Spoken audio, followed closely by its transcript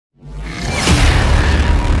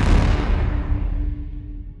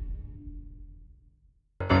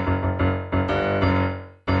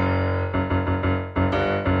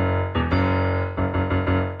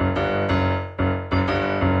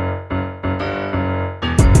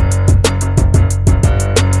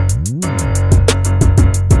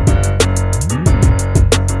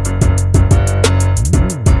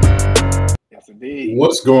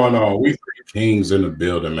What's going on? We three kings in the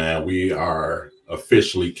building, man. We are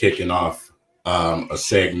officially kicking off a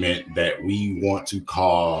segment that we want to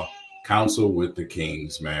call "Counsel with the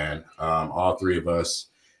Kings." Man, all three of us,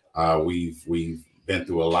 we've been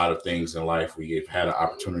through a lot of things in life. We've had an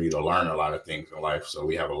opportunity to learn a lot of things in life, so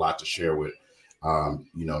we have a lot to share with,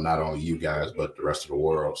 not only you guys but the rest of the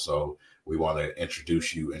world. So we want to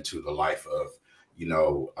introduce you into the life of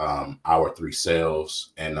our three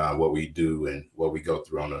selves and what we do and what we go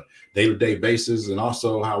through on a day-to-day basis, and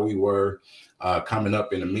also how we were coming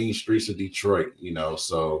up in the mean streets of Detroit.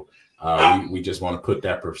 So we just want to put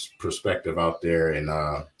that perspective out there and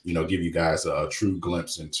give you guys a true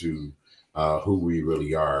glimpse into who we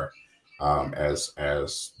really are, as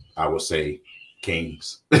I would say,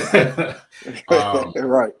 kings.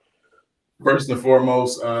 Right. First and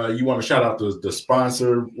foremost, you want to shout out the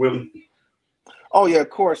sponsor, Willie? Oh yeah, of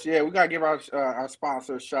course. Yeah, we gotta give our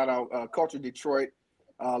sponsor a shout out, Culture Detroit,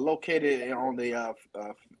 located on the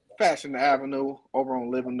Fashion Avenue over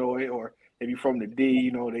on Livernois, or if you're from the D,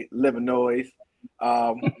 the Livernois.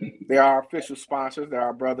 They are our official sponsors. They're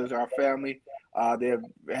our brothers, our family. They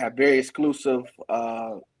have very exclusive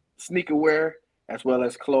sneaker wear as well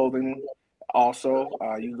as clothing. Also,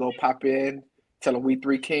 you can go pop in, tell them we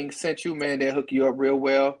three kings sent you, man. They'll hook you up real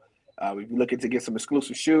well. If you're looking to get some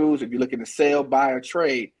exclusive shoes, if you're looking to sell, buy, or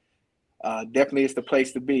trade, definitely it's the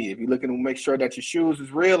place to be. If you're looking to make sure that your shoes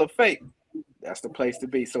is real or fake, that's the place to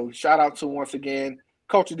be. So shout out to, once again,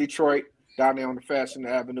 Culture Detroit down there on the Fashion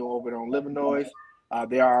Avenue over there on Livernois.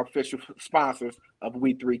 They are our official sponsors of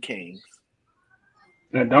We Three Kings.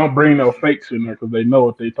 And don't bring no fakes in there because they know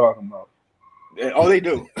what they talking about. Oh, they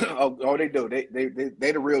do. They do.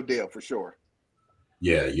 They the real deal for sure.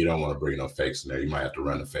 Yeah, you don't want to bring no fakes in there. You might have to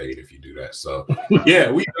run a fade if you do that. So, yeah,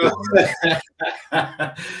 we.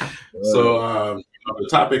 The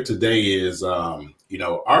topic today is, are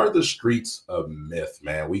the streets a myth,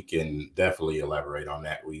 man? We can definitely elaborate on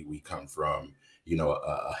that. We come from,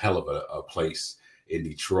 a hell of a place in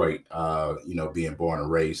Detroit, being born and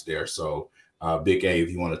raised there. So, Big A, if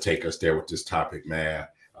you want to take us there with this topic, man,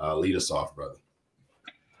 lead us off, brother.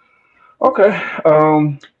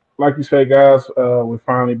 Okay. Like you say, guys, we've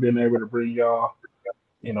finally been able to bring y'all,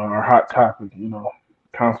 our hot topic,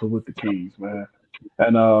 counsel with the keys, man.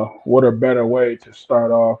 And what a better way to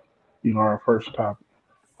start off, our first topic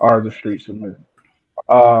are the streets of men.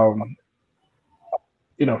 Um,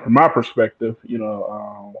 from my perspective,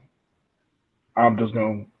 I'm just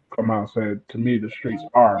gonna come out and say, to me, the streets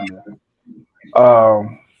are men.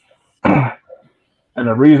 Um, and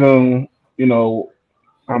the reason,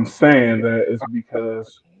 I'm saying that is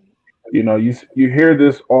because you hear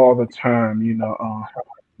this all the time. You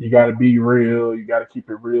got to be real. You got to keep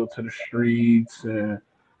it real to the streets, and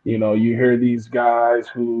you hear these guys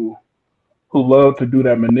who love to do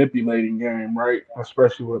that manipulating game, right?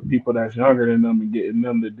 Especially with people that's younger than them and getting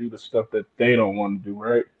them to do the stuff that they don't want to do,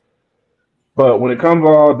 right? But when it comes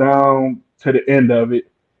all down to the end of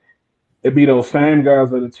it, it be those same guys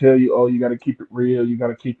that'll tell you, "Oh, you got to keep it real. You got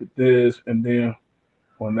to keep it this," and then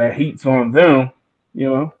when that heat's on them, you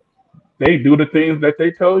know, they do the things that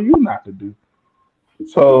they tell you not to do.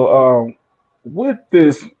 So with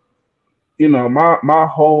this, my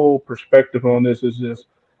whole perspective on this is just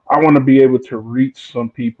I want to be able to reach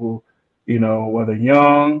some people, whether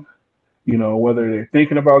young, whether they're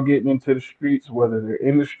thinking about getting into the streets, whether they're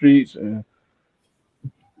in the streets, and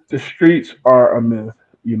the streets are a myth.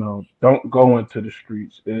 Don't go into the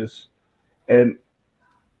streets. And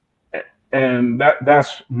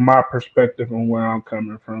that's my perspective on where I'm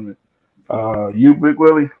coming from. It. You, Big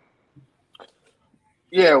Willie.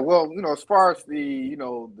 Yeah, well, as far as the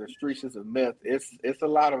streets is a myth, it's a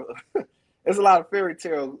lot of it's a lot of fairy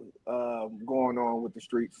tale going on with the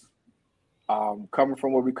streets. Coming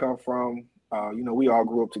from where we come from, we all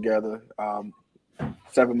grew up together.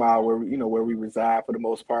 7 Mile, where we reside for the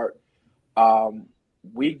most part. Um,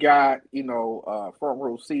 we got front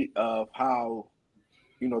row seat of how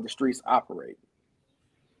the streets operate,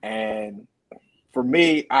 and for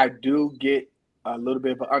me, I do get a little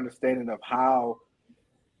bit of an understanding of how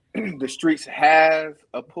the streets has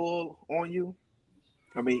a pull on you.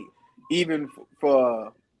 I mean, even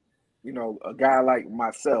for a guy like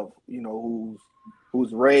myself,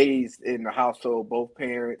 who's raised in the household, both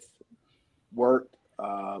parents worked,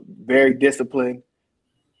 very disciplined.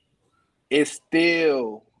 It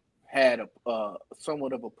still had a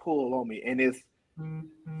somewhat of a pull on me, and it's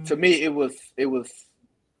to me it was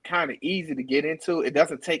kind of easy to get into. It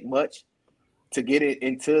doesn't take much to get it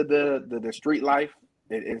into the street life.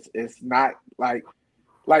 It's not like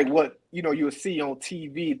what you would see on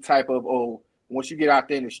TV type of, oh, once you get out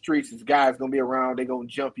there in the streets, this guy's gonna be around. They're gonna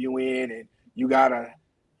jump you in, and you gotta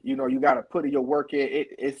put in your work in.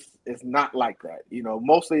 It's not like that.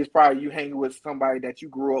 Mostly it's probably you hanging with somebody that you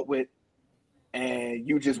grew up with, and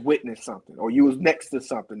you just witnessed something, or you was next to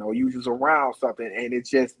something, or you was around something, and it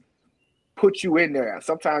just put you in there.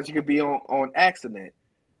 Sometimes you could be on accident.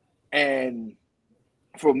 And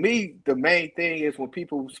for me, the main thing is when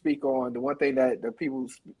people speak on, the one thing that the people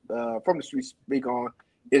from the street speak on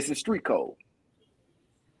is the street code.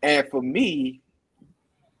 And for me,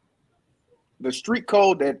 the street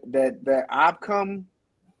code that I've come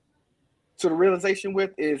to the realization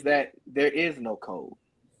with is that there is no code.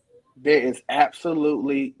 There is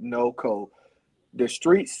absolutely no code. The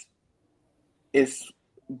streets is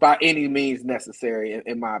by any means necessary,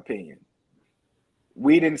 in my opinion.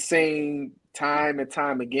 We didn't sing time and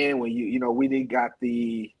time again when we didn't got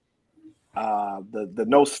the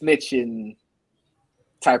no snitching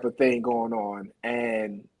type of thing going on,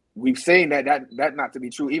 and we've seen that not to be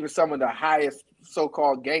true. Even some of the highest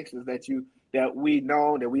so-called gangsters that we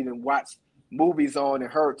know, that we didn't watch movies on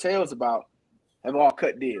and heard tales about, have all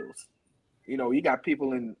cut deals. You got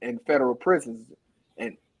people in federal prisons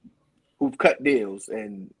and who've cut deals,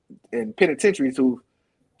 and penitentiaries who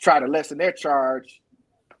try to lessen their charge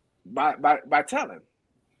by telling.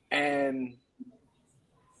 And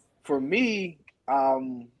for me,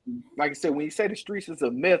 like I said, when you say the streets is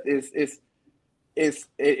a myth, it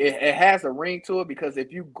has a ring to it, because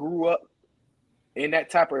if you grew up in that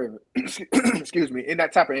type of in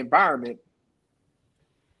that type of environment,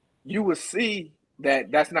 you will see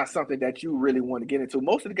that that's not something that you really want to get into.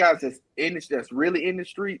 Most of the guys that's really in the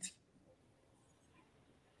streets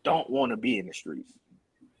don't want to be in the streets.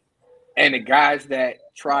 And the guys that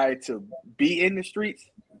try to be in the streets,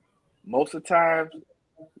 most of the time,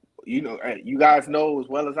 you guys know as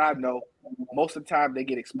well as I know, most of the time they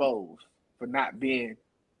get exposed for not being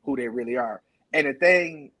who they really are. And the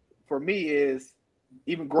thing for me is,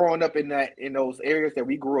 even growing up in those areas that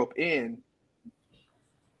we grew up in,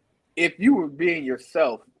 if you were being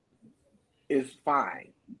yourself, is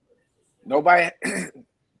fine. Nobody,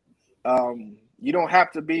 you don't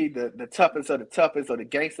have to be the toughest of the toughest or the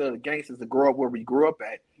gangster of the gangsters to grow up where we grew up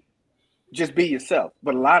at. Just be yourself.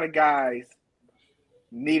 But a lot of guys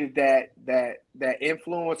needed that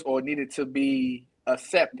influence, or needed to be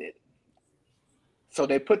accepted. So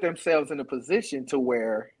they put themselves in a position to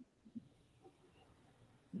where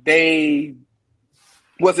they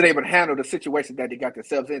wasn't able to handle the situation that they got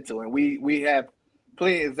themselves into. And we have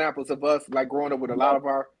plenty of examples of us, like growing up with a lot of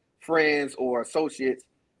our friends or associates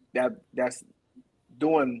that's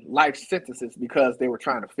doing life sentences because they were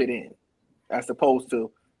trying to fit in, as opposed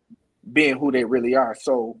to being who they really are.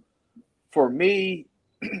 So for me,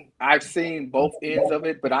 I've seen both ends of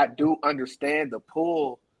it, but I do understand the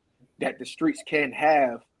pull that the streets can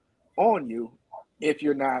have on you if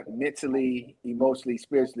you're not mentally, emotionally,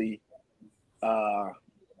 spiritually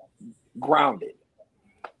grounded,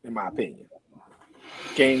 in my opinion.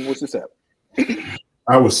 King, what's this up?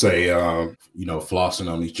 I would say,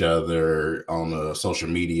 flossing on each other on social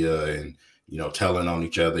media, and telling on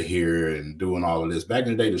each other here and doing all of this. Back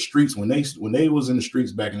in the day, the streets, when they was in the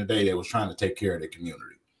streets back in the day, they was trying to take care of their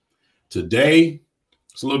community. Today,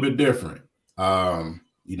 it's a little bit different.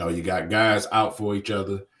 You got guys out for each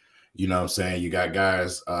other. You know what I'm saying? You got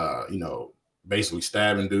guys, basically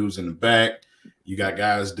stabbing dudes in the back. You got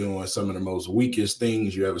guys doing some of the most weakest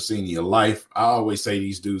things you ever seen in your life. I always say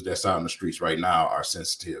these dudes that's out in the streets right now are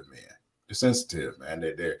sensitive, man. They're sensitive, man.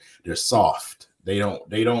 They're soft. They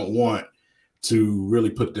don't want to really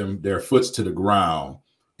put their foots to the ground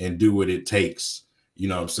and do what it takes,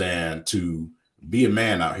 to be a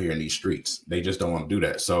man out here in these streets. They just don't want to do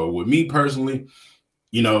that. So with me personally,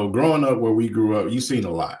 growing up where we grew up, you've seen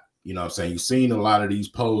a lot. You've seen a lot of these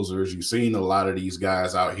posers. You've seen a lot of these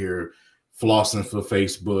guys out here flossing for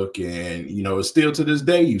Facebook, and it's still to this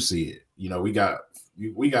day you see it. We got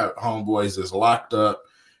homeboys that's locked up,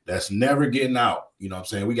 that's never getting out. We got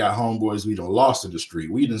homeboys we done lost in the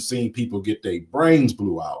street. We done seen people get their brains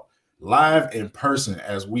blew out live in person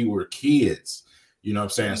as we were kids.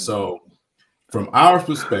 So from our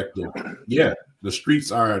perspective, yeah, the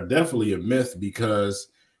streets are definitely a myth, because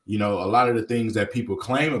a lot of the things that people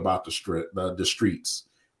claim about the streets,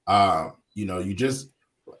 when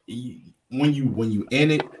you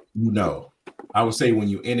in it, I would say when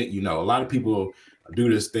you in it, a lot of people do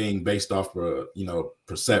this thing based off of,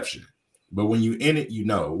 perception. But when you in it,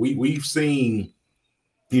 we've seen,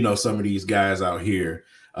 some of these guys out here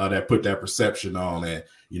that put that perception on, and,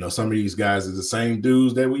 You know, some of these guys are the same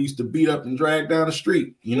dudes that we used to beat up and drag down the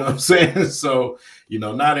street. You know what I'm saying? So, you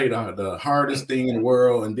know, now they the hardest thing in the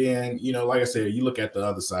world. And then, you know, like I said, you look at the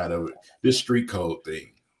other side of it, this street code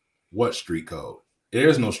thing. What street code?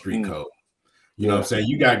 There's no street code. You know what I'm saying?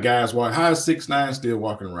 You got guys walking. How is 6ix9ine still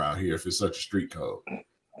walking around here if it's such a street code?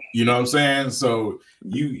 You know what I'm saying? So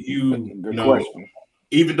you know, question.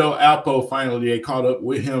 Even though Alpo finally they caught up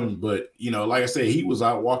with him, but you know, like I said, he was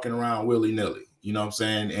out walking around willy-nilly, you know what I'm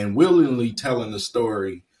saying, and willingly telling the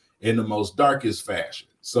story in the most darkest fashion.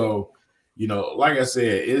 So, you know, like I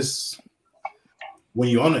said, it's when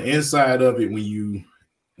you're on the inside of it, when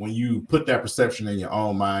you put that perception in your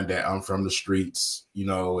own mind that I'm from the streets, you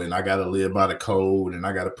know, and I got to live by the code and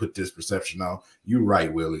I got to put this perception on, you're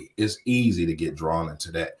right, Willie. It's easy to get drawn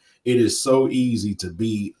into that. It is so easy to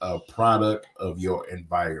be a product of your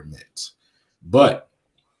environment. But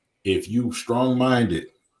if you strong-minded,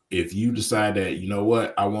 if you decide that, you know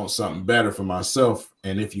what, I want something better for myself,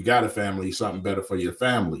 and if you got a family, something better for your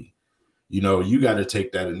family, you know, you got to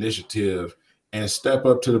take that initiative and step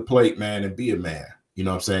up to the plate, man, and be a man. You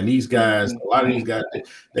know what I'm saying? These guys, a lot of these guys,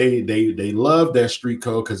 they love that street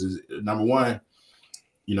code because number one,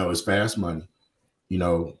 you know, it's fast money. You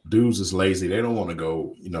know, dudes is lazy. They don't want to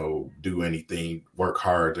go, you know, do anything, work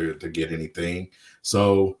hard to get anything.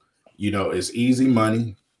 So, you know, it's easy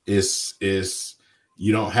money. It's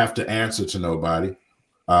you don't have to answer to nobody.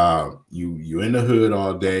 You in the hood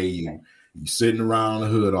all day. You sitting around the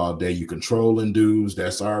hood all day. You controlling dudes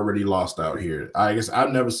that's already lost out here. I guess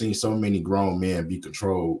I've never seen so many grown men be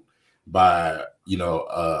controlled by, you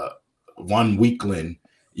know, one weakling.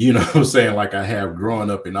 You know what I'm saying? Like I have growing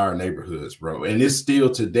up in our neighborhoods, bro. And it's still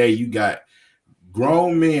today, you got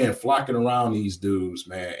grown men flocking around these dudes,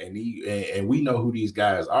 man. And we know who these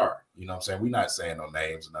guys are. You know what I'm saying? We're not saying no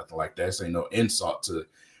names or nothing like that. This ain't no insult to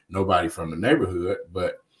nobody from the neighborhood.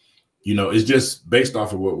 But, you know, it's just based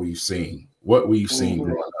off of what we've seen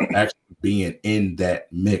growing up, actually being in that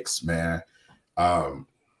mix, man.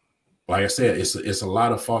 Like I said, it's a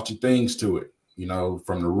lot of faulty things to it. You know,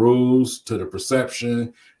 from the rules to the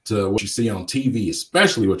perception to what you see on TV,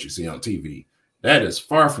 especially what you see on TV, that is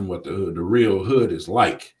far from what the real hood is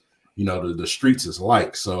like. You know, the streets is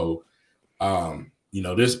like. So, you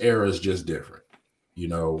know, this era is just different. You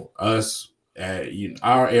know, us,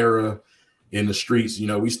 our era in the streets, you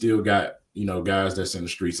know, we still got, you know, guys that's in the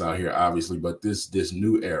streets out here, obviously, but this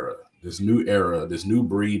new era, this new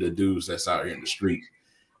breed of dudes that's out here in the street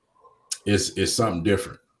is something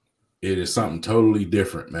different. It is something totally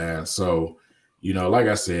different, man. So, you know, like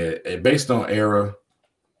I said, based on era,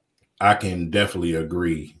 I can definitely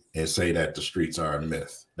agree and say that the streets are a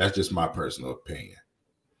myth. That's just my personal opinion.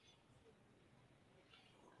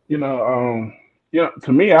 You know,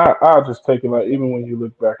 to me, I'll just take it like, even when you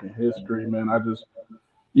look back in history, man, I just,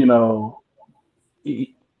 you know,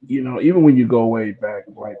 even when you go way back,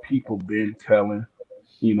 like people been telling,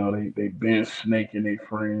 you know, they been snaking their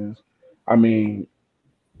friends. I mean,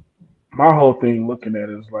 my whole thing looking at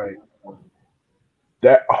it is like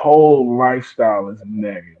that whole lifestyle is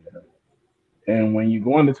negative. And when you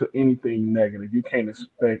go into anything negative, you can't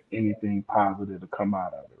expect anything positive to come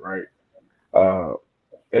out of it, right? Uh,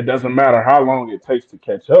 it doesn't matter how long it takes to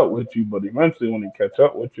catch up with you, but eventually when it catch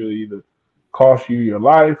up with you, it'll either cost you your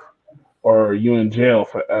life or you in jail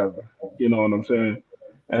forever. You know what I'm saying?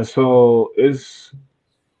 And so it's,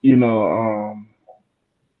 you know,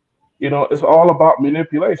 it's all about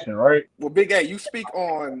manipulation, right? Well, Big A, you speak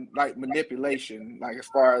on like manipulation, like as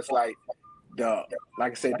far as like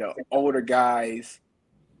I said, the older guys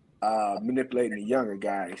manipulating the younger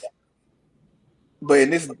guys. But in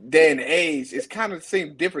this day and age, it's kind of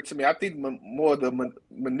seems different to me. I think more of the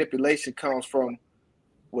manipulation comes from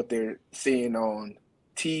what they're seeing on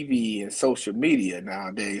TV and social media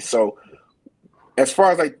nowadays. So as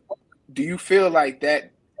far as like, do you feel like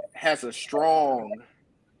that has a strong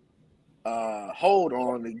hold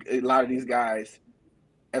on a lot of these guys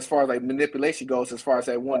as far as like manipulation goes, as far as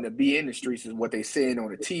they wanting to be in the streets, is what they seeing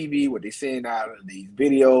on the TV, what they seeing out of these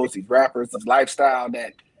videos, these rappers, this lifestyle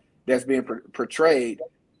that's being portrayed.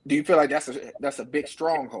 Do you feel like that's a big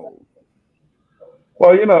stronghold?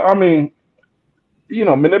 Well, you know, I mean, you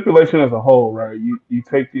know, manipulation as a whole, right? You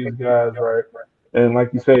take these guys, right, and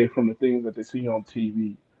like you say, from the things that they see on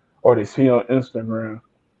TV or they see on Instagram,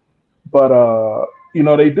 but you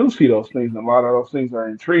know, they do see those things, and a lot of those things are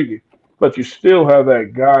intriguing. But you still have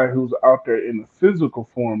that guy who's out there in the physical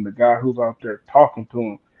form, the guy who's out there talking to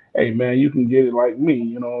him. Hey man, you can get it like me,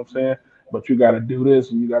 you know what I'm saying? But you got to do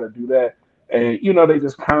this and you got to do that. And you know, they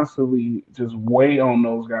just constantly just weigh on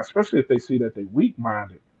those guys, especially if they see that they weak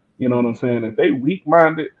minded. You know what I'm saying? If they weak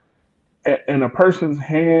minded, in a person's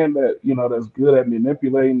hand that that's good at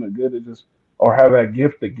manipulating, or good at just, or have that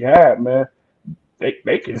gift of gab, man,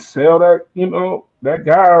 they can sell that that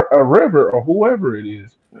guy a river or whoever it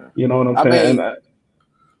is. Yeah. You know what I'm I saying? mean, And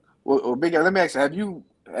well, Big Guy, let me ask you: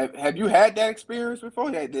 have you had that experience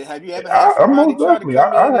before? Have you ever had I somebody most try to definitely,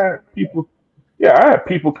 come in I and? had people, yeah, I had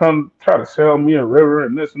people come try to sell me a river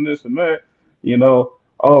and this and this and that. You know,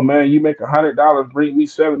 oh man, you make $100, bring me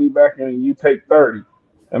 70 back, and you take 30.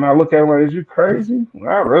 And I look at him like, is you crazy?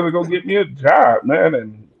 I'd rather go get me a job, man,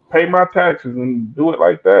 and pay my taxes and do it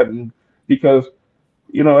like that. And because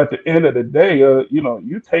at the end of the day,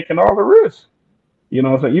 you taking all the risks. You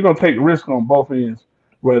know what I'm saying? You're gonna take risk on both ends,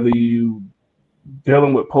 whether you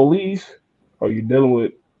dealing with police or you dealing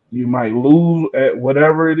with, you might lose at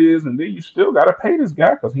whatever it is, and then you still gotta pay this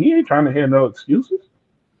guy because he ain't trying to hear no excuses.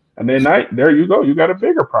 And then there you go, you got a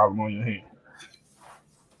bigger problem on your hands.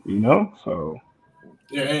 So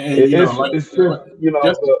Yeah, and it's just just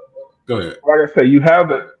the, go ahead. like I say, you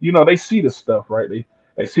have they see the stuff, right?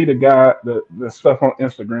 They see the guy, the stuff on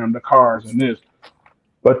Instagram, the cars and this.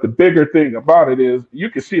 But the bigger thing about it is you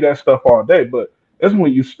can see that stuff all day, but it's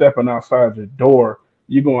when you stepping outside your door,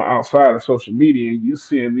 you going outside of social media and you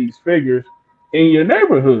seeing these figures in your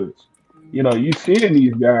neighborhoods. You seeing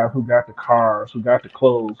these guys who got the cars, who got the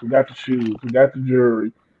clothes, who got the shoes, who got the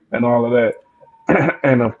jewelry and all of that.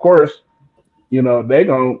 And of course, they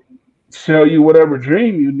gonna sell you whatever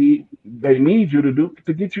dream they need you to do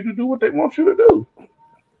to get you to do what they want you to do.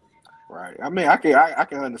 Right. I mean, I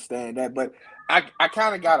can understand that, but I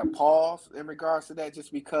kind of got to pause in regards to that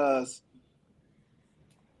just because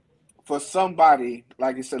for somebody,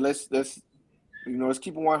 like you said, let's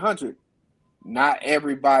keep it 100. Not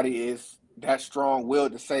everybody is that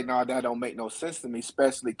strong-willed to say, no, that don't make no sense to me,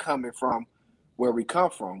 especially coming from where we come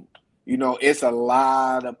from. It's a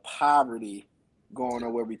lot of poverty going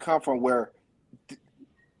on where we come from, where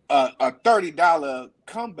a $30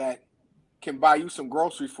 comeback can buy you some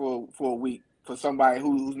groceries for a week for somebody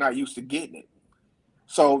who's not used to getting it.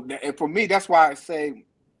 So, and for me, that's why I say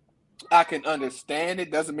I can understand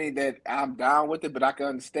it. Doesn't mean that I'm down with it, but I can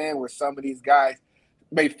understand where some of these guys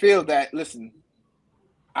may feel that. Listen,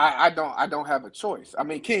 I don't have a choice. I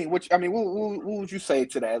mean, King, what would you say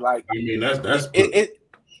to that? Like, I mean, it, it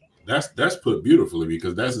that's put beautifully,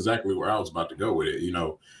 because that's exactly where I was about to go with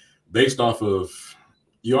it. Based off of,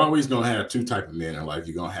 you're always gonna have two type of men in life.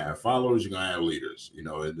 You're gonna have followers. You're gonna have leaders.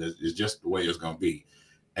 It's just the way it's gonna be.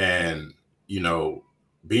 And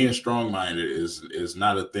being strong minded is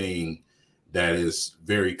not a thing that is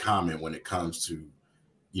very common when it comes to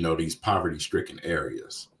these poverty stricken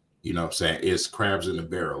areas. What I'm saying? It's crabs in the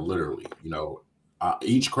barrel, literally. The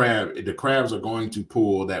crabs are going to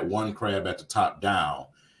pull that one crab at the top down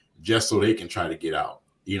just so they can try to get out.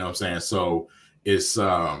 What I'm saying? So it's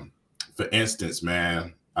for instance,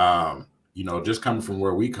 man, just coming from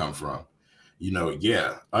where we come from,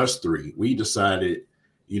 yeah, us three, we decided,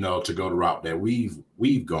 to go the route that we've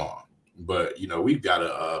gone. But, we've got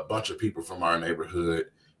a bunch of people from our neighborhood,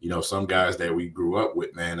 some guys that we grew up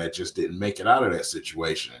with, man, that just didn't make it out of that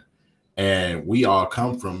situation. And we all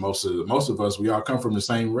come from, most of us, we all come from the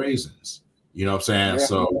same raisins. You know what I'm saying? yeah,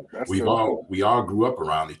 So we true. all grew up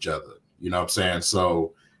around each other. You know what I'm saying?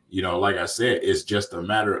 So, like I said, it's just a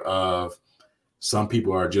matter of some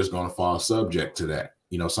people are just going to fall subject to that.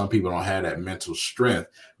 Some people don't have that mental strength.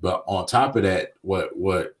 But on top of that,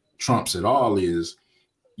 what trumps it all is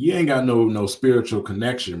you ain't got no spiritual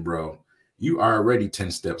connection, bro. You are already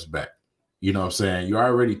 10 steps back. You know what I'm saying? You're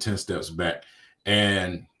already 10 steps back.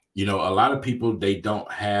 And, a lot of people, they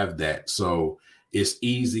don't have that. So it's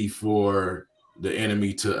easy for the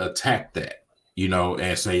enemy to attack that,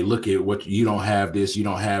 and say, look at what, you don't have this, you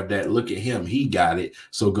don't have that. Look at him. He got it.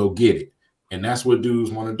 So go get it. And that's what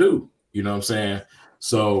dudes want to do. You know what I'm saying?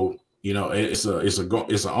 So, it's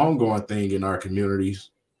an ongoing thing in our communities,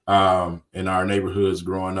 in our neighborhoods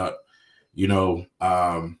growing up,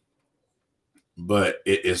 but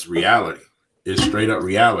it's reality. It's straight up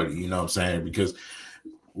reality. You know what I'm saying? Because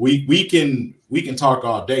we can talk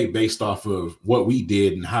all day based off of what we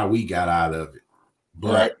did and how we got out of it.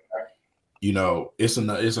 But it's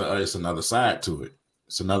another side to it.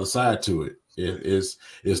 It's another side to it.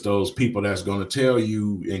 It's those people that's going to tell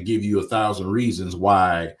you and give you 1,000 reasons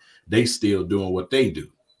why they still doing what they do.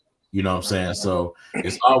 You know what I'm saying? So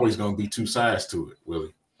it's always going to be two sides to it,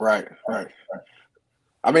 Willie. Right.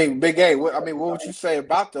 I mean, Big A, what would you say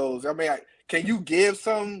about those? I mean, can you give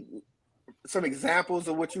some examples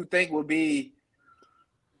of what you think would be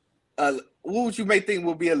what would you may think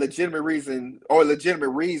would be a legitimate reason or legitimate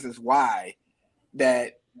reasons why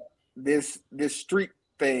that this street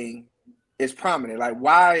thing is prominent? Like,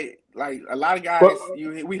 why like a lot of guys,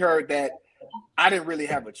 we heard that I didn't really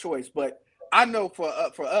have a choice, but I know for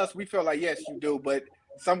us, we feel like yes, you do, but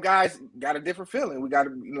some guys got a different feeling. We got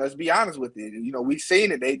to, let's be honest with it. We've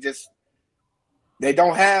seen it. They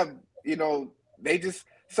don't have,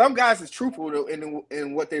 some guys is truthful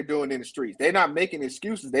in what they're doing in the streets. They're not making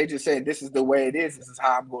excuses. They just saying this is the way it is. This is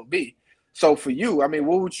how I'm going to be. So for you, I mean,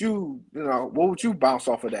 what would you bounce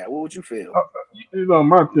off of that? What would you feel?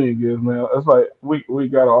 My thing is, man, it's like we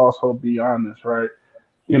got to also be honest, right?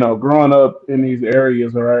 Growing up in these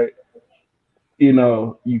areas, all right,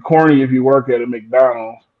 you corny if you work at a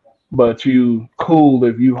McDonald's, but you cool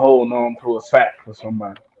if you holding on to a sack for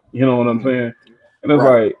somebody. You know what I'm saying?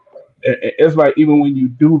 And it's like even when you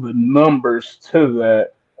do the numbers to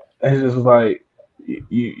that, it's just like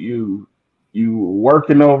you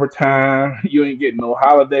working overtime, you ain't getting no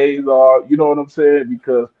holidays off. You know what I'm saying?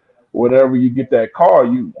 Because whenever you get that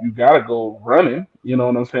call, you gotta go running. You know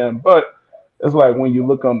what I'm saying? But it's like when you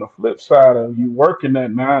look on the flip side of you working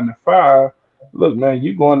that 9 to 5. Look, man,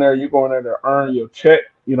 you're going there to earn your check.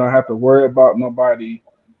 You don't have to worry about nobody.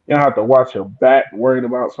 You don't have to watch your back, worried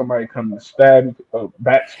about somebody coming to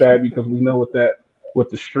backstab you, because we know what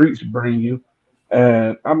the streets bring you.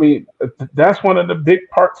 And I mean, that's one of the big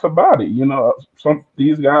parts about it.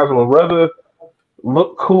 These guys will rather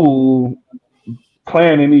look cool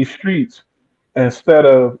playing in these streets instead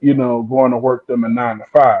of going to work them a 9 to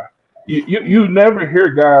 5. You never hear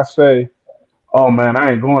guys say, "Oh man,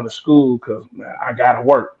 I ain't going to school because I gotta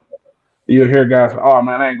work." You'll hear guys say, "Oh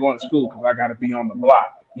man, I ain't going to school because I gotta be on the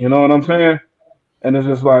block." You know what I'm saying? And it's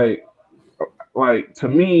just like to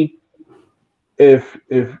me, if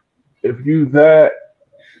you that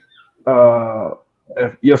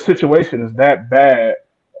if your situation is that bad,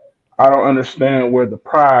 I don't understand where the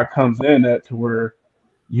pride comes in at to where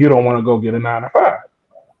you don't want to go get a 9 to 5.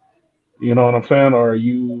 You know what I'm saying? Or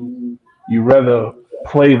you rather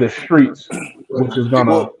play the streets, which is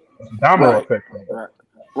gonna domino effect.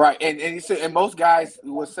 Right. And you said, and most guys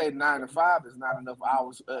would say 9 to 5 is not enough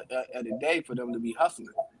hours at a day for them to be hustling.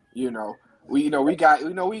 You got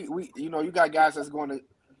guys that's going to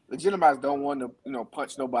legitimize, don't want to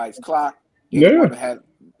punch nobody's clock. They don't want to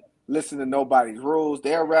listen to nobody's rules.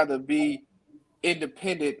 They'd rather be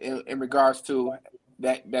independent in regards to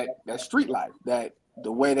that street life. That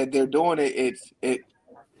the way that they're doing it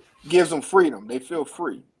gives them freedom. They feel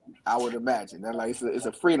free. I would imagine that it's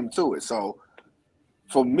a freedom to it. So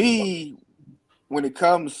for me, when it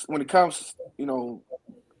comes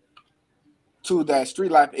to that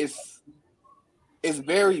street life, it's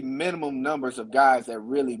very minimum numbers of guys that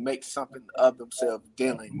really make something of themselves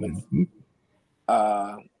dealing with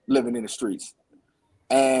living in the streets.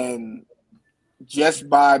 And just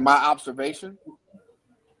by my observation,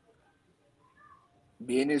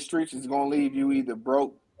 being in the streets is going to leave you either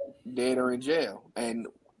broke, dead, or in jail. And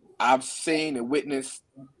I've seen and witnessed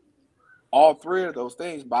all three of those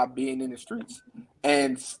things by being in the streets.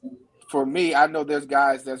 And for me, I know there's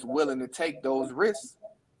guys that's willing to take those risks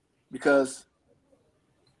because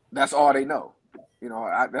that's all they know.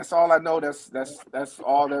 That's all I know. That's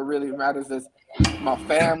all that really matters. Is my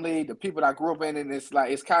family, the people that I grew up in, and it's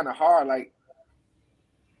kind of hard. Like,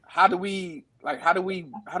 how do we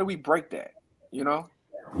break that?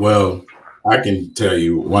 Well, I can tell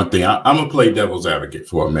you one thing. I'm gonna play devil's advocate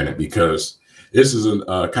for a minute because this is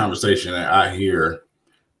a conversation that I hear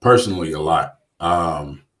personally a lot.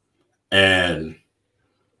 And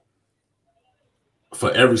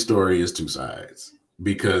for every story is two sides,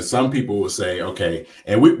 because some people will say, okay,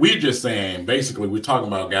 and we're just saying, basically, we're talking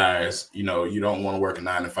about guys, you don't want to work a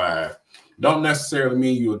 9 to 5. Don't necessarily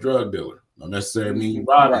mean you're a drug dealer. Don't necessarily mean you're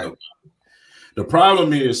robbing. Right. The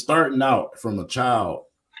problem is, starting out from a child,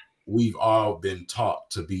 we've all been taught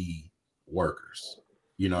to be workers.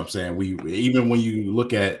 You know what I'm saying? We, even when you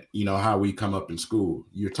look at, how we come up in school,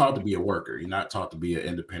 you're taught to be a worker. You're not taught to be an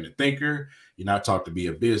independent thinker. You're not taught to be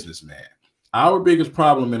a businessman. Our biggest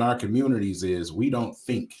problem in our communities is we don't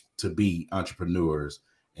think to be entrepreneurs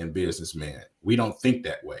and businessmen. We don't think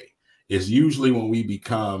that way. It's usually when we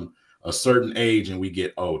become a certain age and we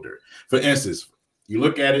get older. For instance, you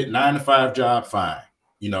look at it, 9 to 5 job, fine.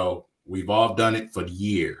 We've all done it for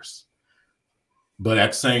years. But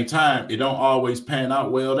at the same time, it don't always pan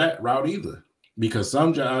out well that route either. Because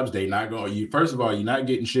some jobs, they not going, first of all, you're not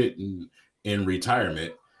getting shit in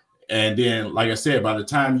retirement. And then, like I said, by the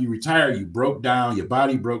time you retire, you broke down, your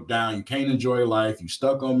body broke down, you can't enjoy life, you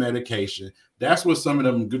stuck on medication. That's what some of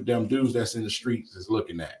them dudes that's in the streets is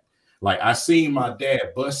looking at. Like, I seen my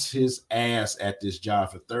dad bust his ass at this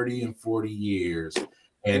job for 30 and 40 years.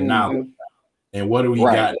 And now, and what do we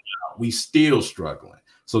got now? We still struggling.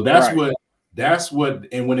 So that's what That's what,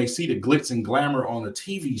 and when they see the glitz and glamour on the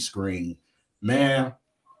TV screen, man,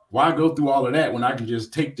 why go through all of that when I can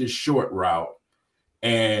just take this short route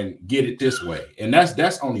and get it this way? And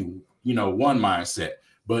that's only, you know, one mindset.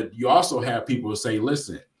 But you also have people who say,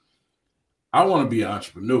 listen, I want to be an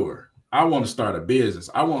entrepreneur. I want to start a business.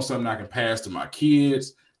 I want something I can pass to my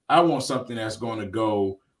kids. I want something that's going to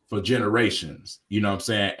go for generations. You know what I'm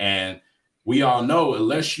saying? And we all know,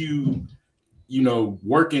 unless you know,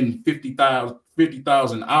 working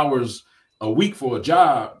 50,000 hours a week for a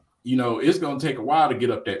job, you know, it's going to take a while to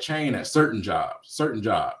get up that chain at certain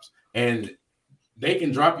jobs. And they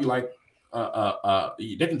can drop you like a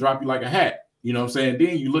hat. You know what I'm saying?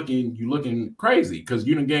 Then you looking crazy because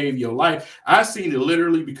you done gave your life. I seen it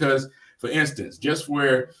literally because, for instance, just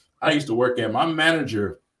where I used to work at, my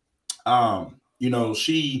manager, you know,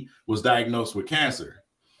 she was diagnosed with cancer.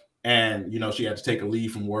 And, you know, she had to take a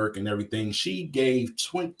leave from work and everything. She gave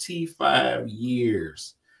 25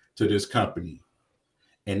 years to this company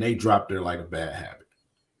and they dropped her like a bad habit.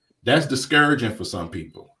 That's discouraging for some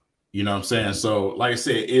people. You know what I'm saying? So, like I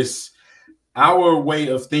said, it's our way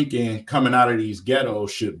of thinking coming out of these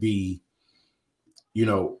ghettos should be, you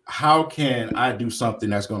know, how can I do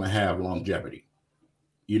something that's going to have longevity?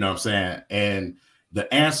 You know what I'm saying? And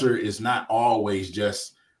the answer is not always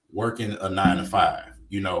just working a 9 to 5.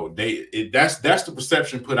 You know, that's the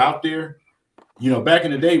perception put out there. You know, back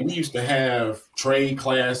in the day, we used to have trade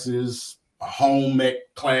classes, home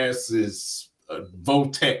ec classes,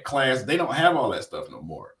 VOTEC class. They don't have all that stuff no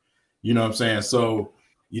more. You know what I'm saying? So,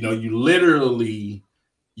 you know, you literally,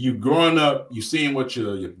 you growing up, you seeing what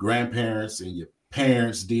your grandparents and your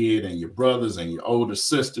parents did and your brothers and your older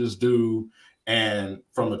sisters do. And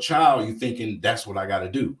from a child, you thinking that's what I got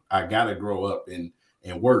to do. I got to grow up and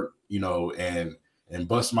work, you know, and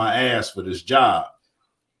bust my ass for this job.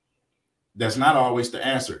 That's not always the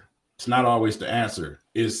answer. It's not always the answer.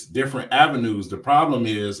 It's different avenues. The problem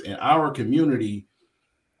is in our community,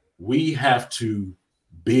 we have to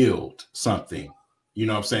build something. You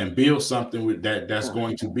know what I'm saying? Build something with that's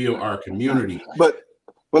going to build our community. But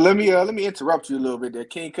let me interrupt you a little bit there,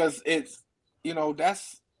 King, because it's, you know,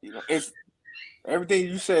 that's, you know, it's everything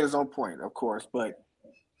you said is on point, of course, but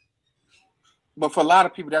for a lot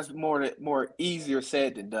of people, that's more easier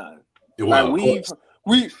said than done. Well, like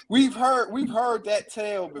we've heard that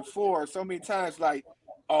tale before so many times. Like,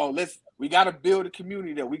 oh, we got to build a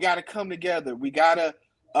community there. We got to come together. We got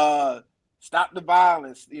to stop the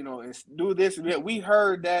violence, you know, and do this. We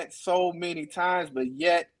heard that so many times, but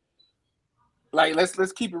yet, like,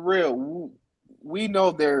 let's keep it real. We know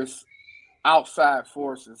there's outside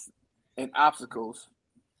forces and obstacles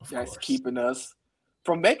that's keeping us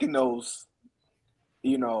from making those,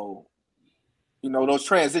 you know, those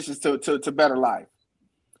transitions to better life.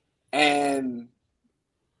 And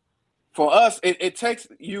for us, it takes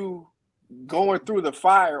you going through the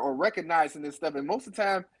fire or recognizing this stuff. And most of the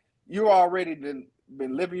time, you already been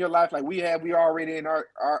living your life like we have. We already in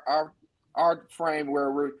our frame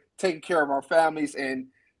where we're taking care of our families and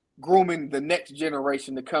grooming the next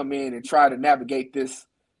generation to come in and try to navigate this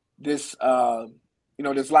this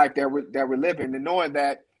life that we're living, and knowing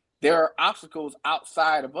that there are obstacles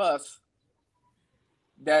outside of us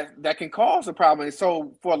that can cause a problem. And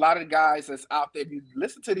so for a lot of the guys that's out there, if you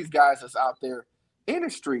listen to these guys that's out there in the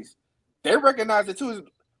streets, they recognize it too.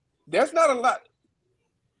 There's not a lot.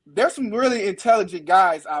 There's some really intelligent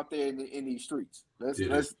guys out there in these streets.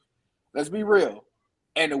 Let's be real.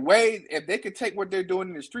 And the way, if they could take what they're doing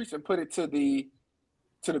in the streets and put it to the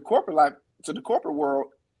corporate life, to the corporate world,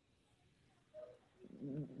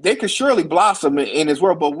 they could surely blossom in this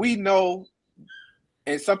world. But we know,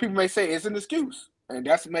 and some people may say it's an excuse, and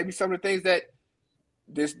that's maybe some of the things that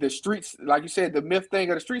the streets, like you said, the myth thing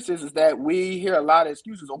of the streets is that we hear a lot of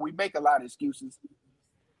excuses, or we make a lot of excuses.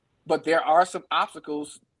 But there are some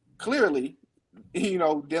obstacles, clearly,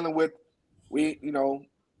 dealing with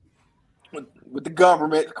with the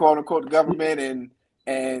government, quote unquote, the government,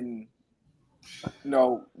 and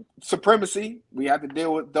supremacy. We have to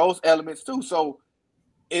deal with those elements too. So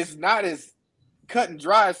it's not as cut and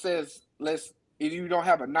dry as says, if you don't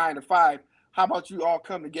have a 9 to 5, how about you all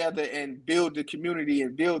come together and build the community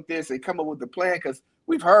and build this and come up with the plan? Because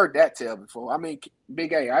we've heard that tale before. I mean,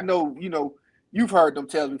 Big A, I know you've heard them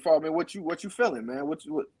tales before. I mean, what you feeling, man?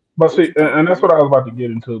 But see, and that's what I was about to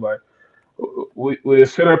get into. Like, we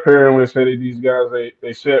sit up here and we say that these guys,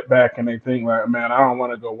 they sit back and they think like, man, I don't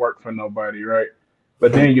want to go work for nobody, right?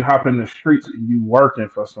 But then you hop in the streets and you working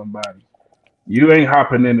for somebody. You ain't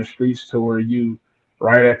hopping in the streets to where you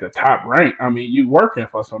right at the top rank. I mean, you working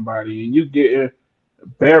for somebody and you getting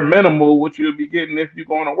bare minimal what you'll be getting if you're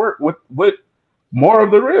going to work. What more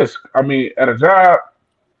of the risk. I mean, at a job,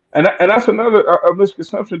 and that's another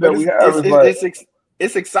misconception But that we have is like,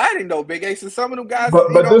 it's exciting though, Big Ace. And some of them guys,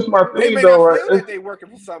 but this is my they thing may though, not right? feel that they working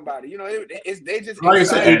for somebody. They just Like I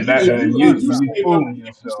said, excited to be And part of you something. fooling if you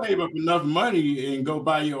yourself. save up enough money and go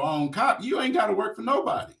buy your own cop, you ain't got to work for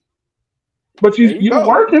nobody. But There you you're go.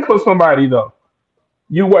 working for somebody though.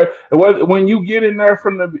 You work when you get in there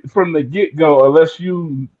from the get go, unless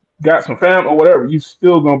you got some fam or whatever, you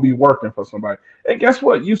still gonna be working for somebody. And guess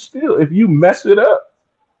what? You still, if you mess it up,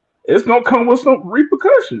 it's gonna come with some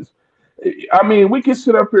repercussions. I mean, we can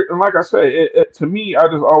sit up here and, like I say, to me, I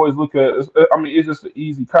just always look at. I mean, it's just an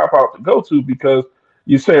easy cop out to go to because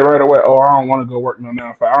you say right away, "Oh, I don't want to go work no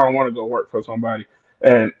 9 to 5. I don't want to go work for somebody,"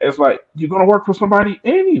 and it's like you're gonna work for somebody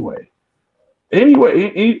anyway.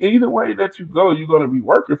 Anyway, either way that you go, you're going to be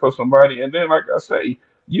working for somebody. And then, like I say,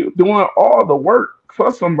 you doing all the work for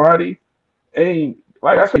somebody. And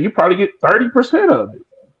like I said, you probably get 30% of it.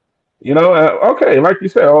 Okay, like you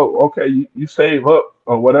said, oh, okay, you save up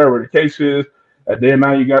or whatever the case is. And then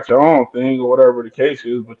now you got your own thing or whatever the case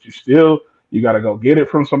is, but you got to go get it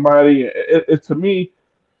from somebody. It to me,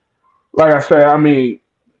 like I say, I mean,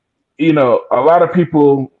 a lot of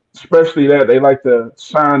people, especially that they like to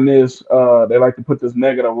sign this, they like to put this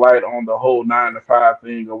negative light on the whole 9 to 5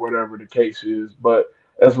 thing or whatever the case is. But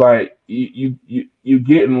it's like you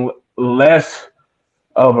getting less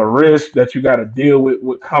of a risk that you got to deal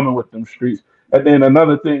with coming with them streets. And then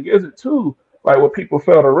another thing is it too, like what people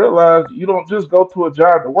fail to realize, you don't just go to a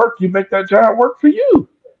job to work, you make that job work for you.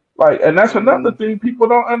 Like, and that's another Mm. thing people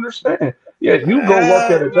don't understand. Yeah, you go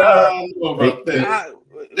work at a job. I don't know Hey, about that.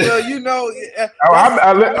 Well, I'm, that's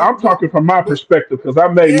I mean, I'm talking from my but perspective because I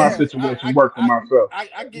made my yeah, situation work for myself.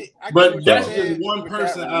 I get But what you're that's So, just saying one with that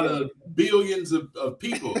person one. out Yeah, of billions of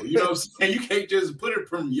people. You know what I'm saying? You can't just put it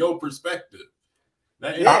from your perspective.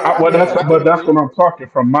 That ain't yeah, how it well, goes. I but get what that's you. what I'm talking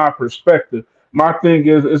from my perspective. My thing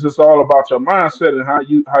is it's all about your mindset and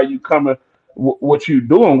how you coming what you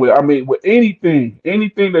doing with. I mean, with anything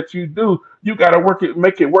that you do, you got to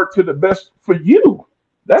make it work to the best for you.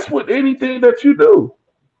 That's with anything that you do.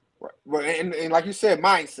 Right. Well, and like you said,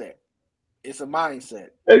 mindset. It's a mindset.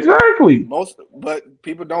 Exactly. But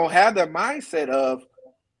people don't have that mindset of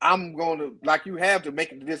I'm going to like you have to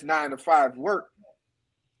make this 9 to 5 work.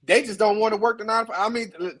 They just don't want to work the 9 to 5. I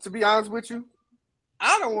mean, to be honest with you,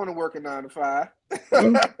 I don't want to work a 9 to 5.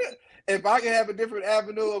 Mm, If I can have a different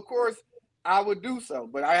avenue, of course, I would do so.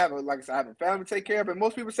 But I have like I said, I have a family to take care of. And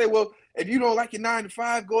most people say, well, if you don't like your 9 to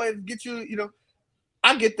 5, go ahead and get you.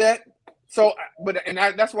 I get that. So,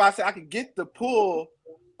 that's why I say I can get the pull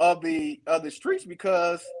of the streets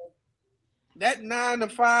because that 9 to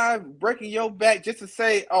 5 breaking your back just to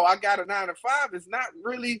say, oh, I got a 9 to 5 is not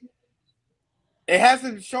really. It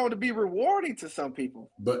hasn't shown to be rewarding to some people.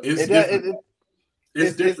 But it's It, different. it, It's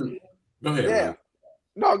it's different. Go ahead, yeah. Will.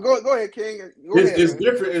 No, go ahead, King. Go It's, ahead, it's man.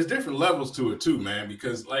 different. It's different levels to it too, man.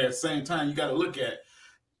 Because like at the same time, you got to look at.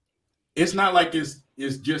 It's not like it's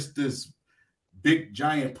just this big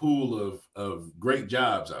giant pool of great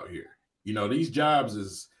jobs out here. These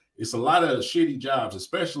jobs it's a lot of shitty jobs,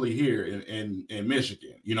 especially here in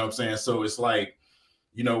Michigan. You know what I'm saying? So it's like,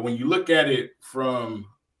 when you look at it from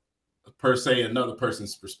per se another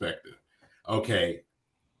person's perspective, okay,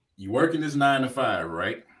 you working this 9 to 5,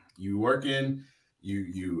 right? You working,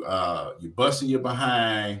 you busting your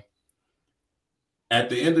behind. At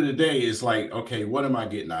the end of the day, it's like, okay, what am I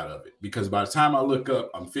getting out of it? Because by the time I look up,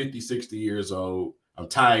 I'm 50, 60 years old. I'm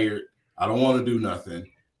tired. I don't want to do nothing.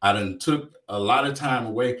 I done took a lot of time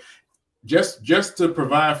away just to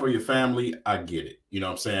provide for your family. I get it. You know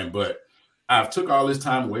what I'm saying? But I've took all this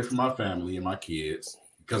time away from my family and my kids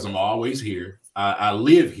because I'm always here. I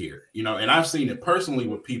live here, and I've seen it personally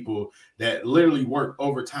with people that literally work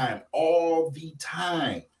overtime all the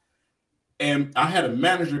time. And I had a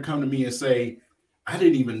manager come to me and say, I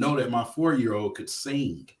didn't even know that my 4-year-old could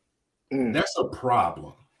sing. That's a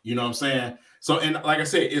problem. You know what I'm saying? So, and like I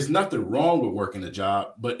said, it's nothing wrong with working a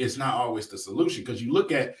job, but it's not always the solution. Because you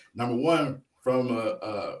look at, number one, from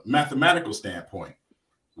a mathematical standpoint,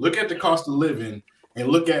 look at the cost of living and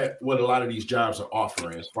look at what a lot of these jobs are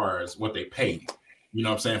offering as far as what they pay you. You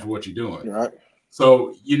know what I'm saying, for what you're doing. Right.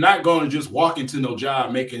 So you're not going to just walk into no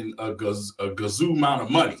job making a gazoo amount of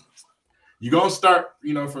money. You're going to start,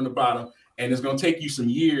 from the bottom, and it's going to take you some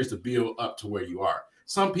years to build up to where you are.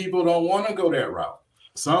 Some people don't want to go that route.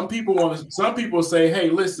 Some people say, hey,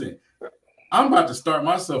 listen, I'm about to start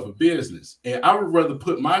myself a business, and I would rather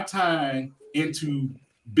put my time into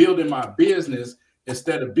building my business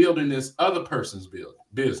instead of building this other person's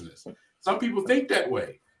business. Some people think that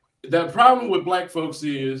way. The problem with Black folks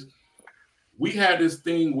is we had this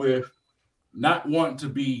thing with not wanting to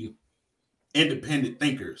be independent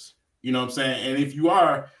thinkers. You know what I'm saying? And if you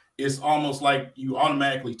are, it's almost like you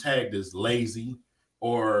automatically tagged as lazy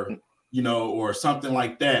or, you know, or something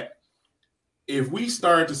like that. If we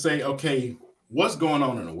start to say, okay, what's going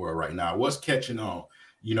on in the world right now? What's catching on?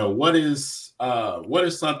 You know, what is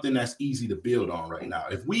something that's easy to build on right now?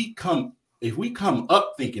 If we come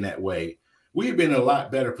up thinking that way, we've been in a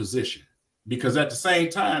lot better position, because at the same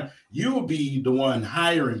time, you'll be the one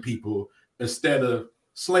hiring people instead of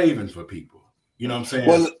slaving for people. You know what I'm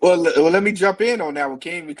saying? Well, let me jump in on that one,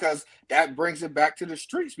 King, because that brings it back to the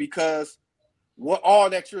streets. Because what all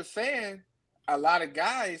that you're saying, a lot of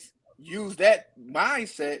guys use that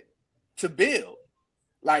mindset to build.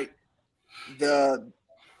 Like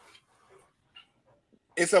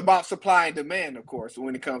it's about supply and demand, of course,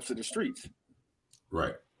 when it comes to the streets.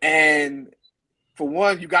 Right. And for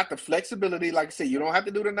one, you got the flexibility. Like I said, you don't have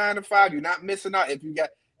to do the 9 to 5. You're not missing out.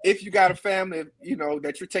 If you got a family, you know,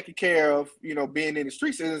 that you're taking care of, you know, being in the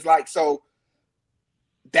streets, and it's like, so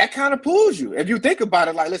that kind of pulls you. If you think about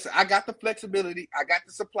it, like, listen, I got the flexibility, I got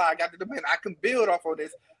the supply, I got the demand, I can build off of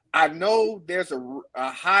this. I know there's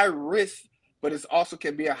a high risk, but it also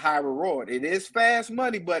can be a high reward. It is fast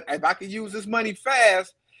money, but if I can use this money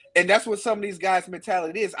fast, and that's what some of these guys'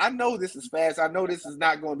 mentality is. I know this is fast. I know this is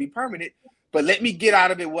not going to be permanent, but let me get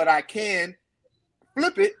out of it what I can,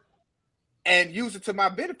 flip it, and use it to my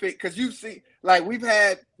benefit. Because you see, like, we've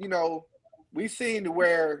seen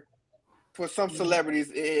where for some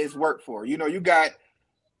celebrities it's worked for. You know, you got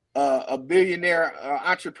a billionaire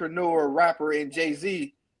entrepreneur rapper in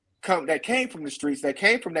Jay-Z that came from the streets, that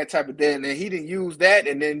came from that type of thing, and he didn't use that,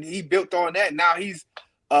 and then he built on that. And now he's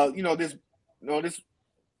this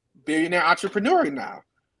billionaire entrepreneur now.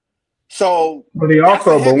 So, but he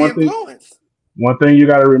also, but one thing you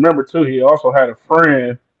got to remember too, he also had a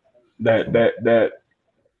friend that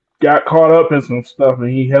got caught up in some stuff,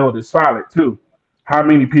 and he held it solid too. How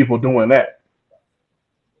many people doing that?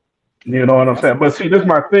 You know what I'm saying? But see, this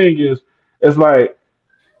my thing is, it's like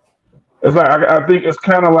I think it's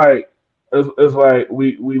kind of like it's like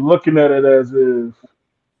we looking at it as if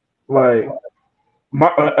like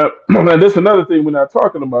and this another thing we're not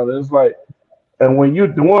talking about. It's like, and when you're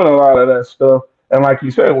doing a lot of that stuff, and like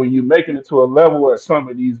you said, when you're making it to a level at some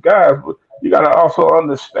of these guys, you got to also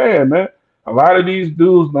understand, man, a lot of these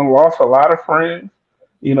dudes done lost a lot of friends.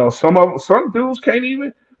 You know, some dudes can't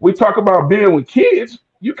even, we talk about being with kids.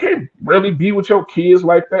 You can't really be with your kids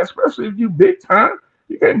like that, especially if you big time.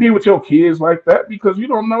 You can't be with your kids like that because you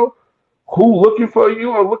don't know who looking for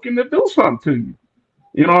you or looking to do something to you.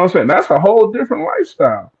 You know what I'm saying? That's a whole different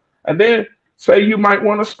lifestyle. And then say you might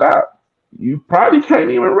want to stop. You probably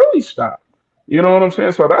can't even really stop. You know what I'm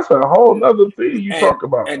saying? So that's a whole nother thing you talk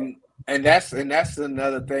about. And that's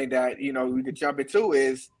another thing that, you know, we could jump into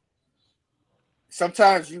is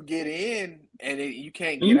sometimes you get in and you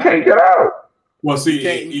can't get out. Well,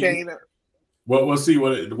 see,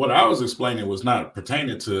 what I was explaining was not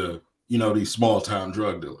pertaining to, you know, these small time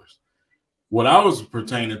drug dealers. What I was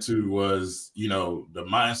pertaining to was, you know, the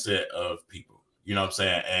mindset of people. You know what I'm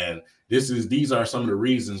saying? And these are some of the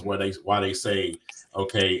reasons why they say,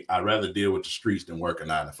 okay, I'd rather deal with the streets than work a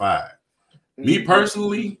 9 to 5. Mm-hmm. Me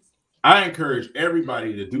personally, I encourage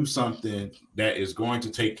everybody to do something that is going to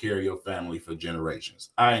take care of your family for generations.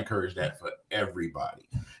 I encourage that for everybody.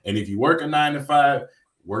 And if you work a 9 to 5,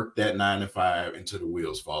 work that 9 to 5 until the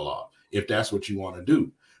wheels fall off, if that's what you want to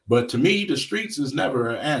do. But to me, the streets is never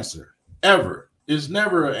an answer. Ever. It's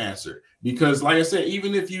never an answer. Because like I said,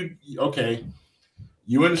 even if you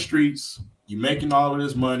in the streets, you making all of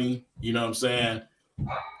this money, you know what I'm saying?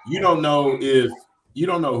 You don't know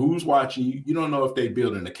who's watching you. You don't know if they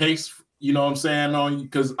building a case, you know what I'm saying, on you.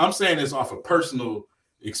 Because I'm saying this off of personal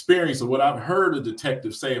experience of what I've heard a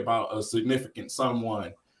detective say about a significant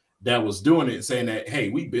someone that was doing it, saying that, hey,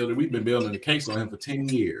 we've been building a case on him for 10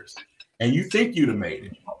 years. And you think you'd have made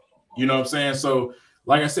it. You know what I'm saying? So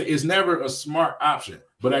like I said, it's never a smart option.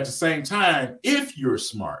 But at the same time, if you're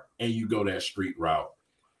smart and you go that street route,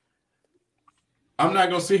 I'm not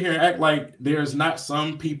going to sit here and act like there's not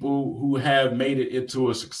some people who have made it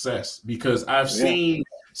into a success, because I've seen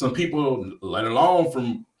some people, let alone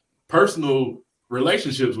from personal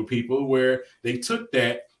relationships with people, where they took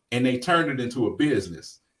that and they turned it into a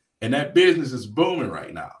business, and that business is booming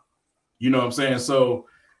right now. You know what I'm saying? So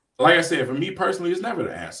like I said, for me personally, it's never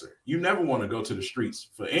the answer. You never want to go to the streets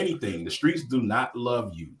for anything. The streets do not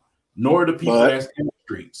love you, nor the people that's in the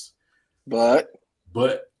streets. But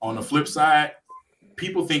on the flip side,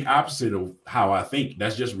 people think opposite of how I think.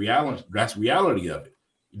 That's just reality. That's reality of it.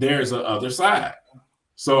 There's a other side.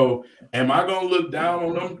 So am I going to look down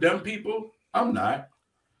on them people? I'm not.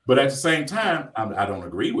 But at the same time, I don't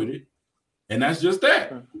agree with it, and that's just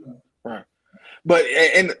that. Right. But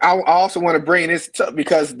and I also want to bring this to,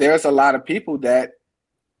 because there's a lot of people that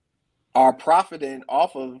are profiting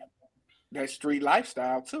off of that street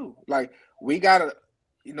lifestyle too. Like we got a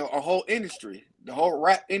whole industry, the whole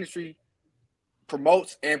rap industry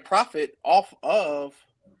promotes and profit off of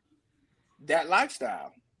that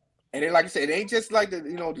lifestyle. And then, like I said, it ain't just like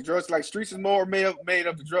the drugs. Like streets is more made of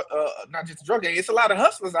the drug, not just the drug game. It's a lot of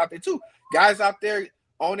hustlers out there too. Guys out there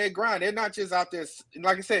on their grind. They're not just out there.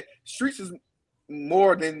 Like I said, streets is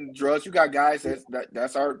more than drugs. You got guys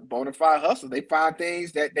that's our bona fide hustle. They find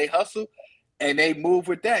things that they hustle, and they move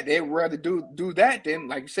with that. They rather do that than,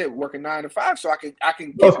 like you said, working 9 to 5. So I can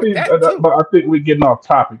get with that too. But I think we're getting off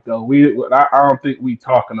topic though. I don't think we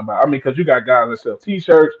talking about. I mean, because you got guys that sell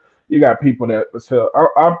T-shirts. You got people that sell.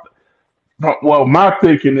 Well, my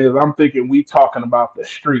thinking is, I'm thinking we talking about the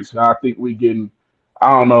streets. And I think we getting. I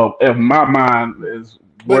don't know if my mind is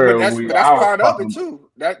where but we. That's part of it too.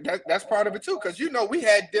 That's part of it too, because we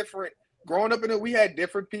had different growing up in it. We had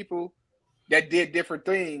different people that did different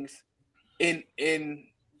things in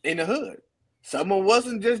the hood. Some of them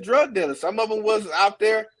wasn't just drug dealers. Some of them was out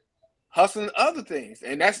there hustling other things,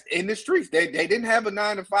 and that's in the streets. They didn't have a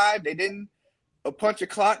 9 to 5. They didn't punch a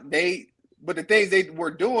clock. But the things they were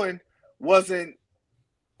doing wasn't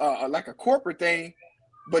like a corporate thing,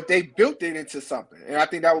 but they built it into something. And I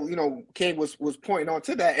think that King was pointing on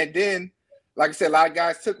to that. And then, like I said, a lot of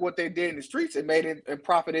guys took what they did in the streets and made it and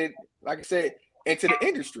profited, like I said, into the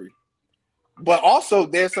industry. But also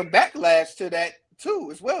there's some backlash to that too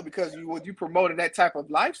as well, because when you promoting that type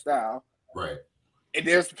of lifestyle, right? And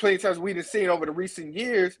there's plenty of times we've seen over the recent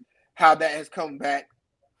years how that has come back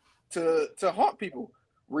to haunt people.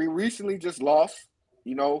 We recently just lost,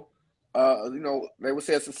 they would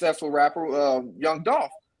say a successful rapper, Young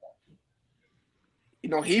Dolph.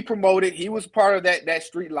 He was part of that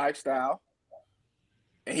street lifestyle,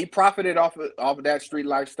 and he profited off of that street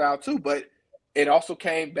lifestyle too. But it also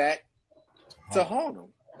came back to haunt him,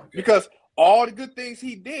 because all the good things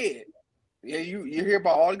he did, you hear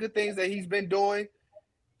about all the good things that he's been doing,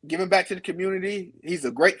 giving back to the community. He's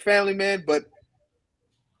a great family man, but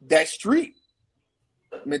that street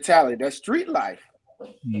mentality, that street life,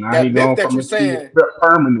 that myth that you're saying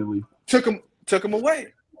permanently took him away.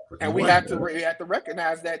 And we have to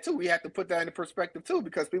recognize that too. We have to put that into perspective too,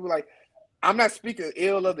 because people like, I'm not speaking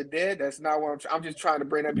ill of the dead. That's not what I'm just trying to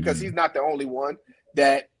bring up, because he's not the only one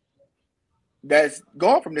that's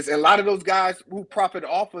gone from this. And a lot of those guys who profit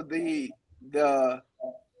off of the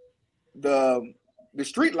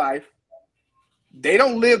street life, they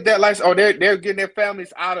don't live that lifestyle, or they're getting their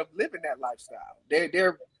families out of living that lifestyle.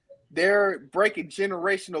 They're breaking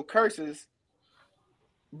generational curses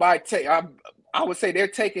by I would say they're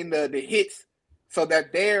taking the hits so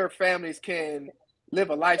that their families can live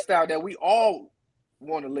a lifestyle that we all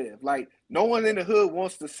want to live. Like, no one in the hood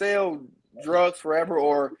wants to sell drugs forever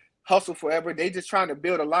or hustle forever. They just trying to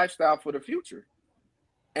build a lifestyle for the future.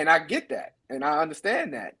 And I get that, and I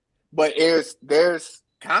understand that. But there's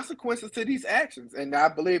consequences to these actions, and I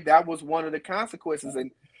believe that was one of the consequences.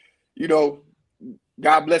 And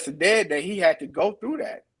God bless the dead that he had to go through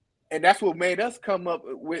that. And that's what made us come up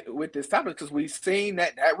with this topic, because we've seen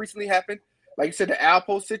that recently happened. Like you said, the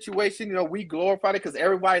Alpo situation, we glorified it because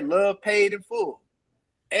everybody loved Paid in Full.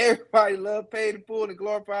 Everybody loved Paid in Full and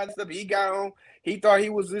glorified and stuff. He got on. He thought he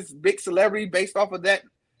was this big celebrity based off of that,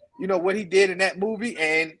 what he did in that movie.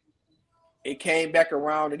 And it came back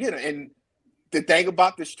around again. And the thing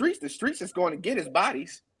about the streets is going to get his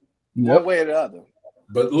bodies one way or the other.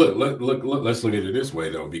 But look, let's look at it this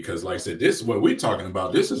way, though, because like I said, this is what we're talking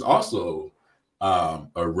about. This is also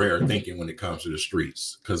a rare thinking when it comes to the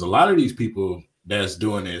streets, because a lot of these people that's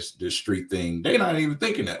doing this street thing, they're not even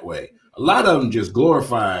thinking that way. A lot of them just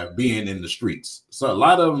glorify being in the streets. So a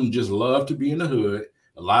lot of them just love to be in the hood.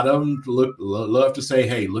 A lot of them love to say,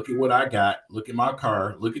 hey, look at what I got. Look at my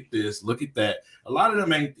car. Look at this. Look at that. A lot of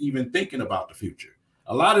them ain't even thinking about the future.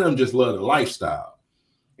 A lot of them just love the lifestyle.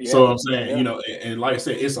 Yeah, so I'm saying, and like I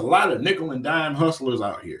said, it's a lot of nickel and dime hustlers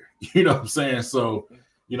out here. You know what I'm saying? So,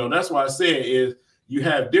 that's why I said is you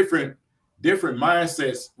have different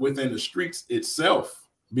mindsets within the streets itself,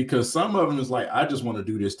 because some of them is like, I just want to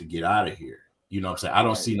do this to get out of here. You know what I'm saying? I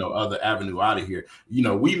don't see no other avenue out of here.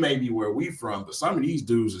 We may be where we from, but some of these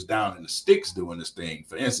dudes is down in the sticks doing this thing.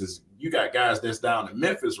 For instance, you got guys that's down in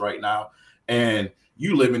Memphis right now, and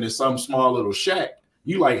you living in some small little shack.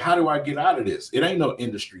 You like, how do I get out of this? It ain't no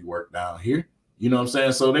industry work down here. You know what I'm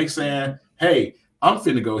saying? So they saying, hey, I'm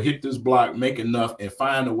finna go hit this block, make enough, and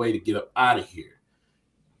find a way to get up out of here.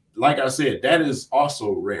 Like I said, that is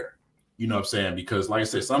also rare. You know what I'm saying? Because like I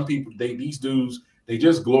said, some people, these dudes, they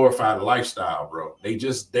just glorify the lifestyle, bro. They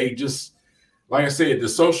just like I said, the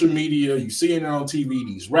social media, you see it on TV,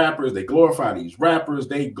 these rappers, they glorify these rappers,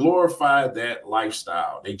 they glorify that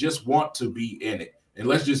lifestyle. They just want to be in it. And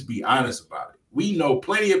let's just be honest about it. We know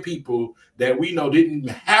plenty of people that we know didn't even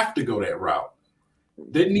have to go that route.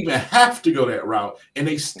 Didn't even have to go that route. And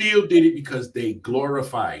they still did it because they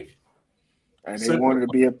glorified it. And they wanted to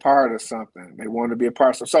be a part of something. They wanted to be a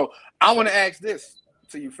part of something. So I want to ask this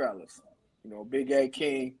to you fellas. You know, Big A,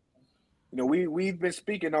 King, you know, we've been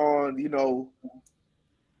speaking on, you know,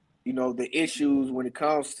 the issues when it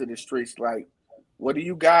comes to the streets. Like, what do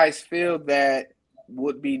you guys feel that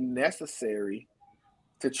would be necessary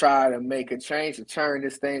to try to make a change, to turn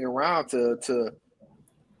this thing around, to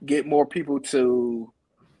get more people to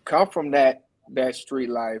come from that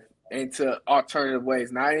street life into alternative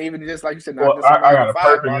ways? Not even just like you said, not Well, just I got a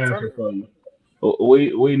perfect answer for you.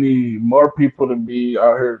 We need more people to be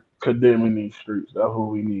out here condemning these streets. That's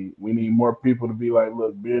what we need. We need more people to be like,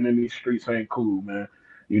 look, being in these streets ain't cool, man.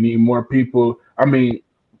 You need more people. I mean,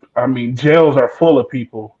 jails are full of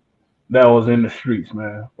people that was in the streets,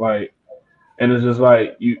 man. Like, and it's just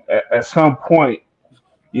like you at some point,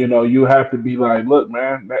 you know, you have to be like, look,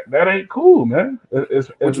 man, that ain't cool, man. It's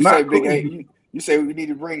you say, not Big cool. A? You say we need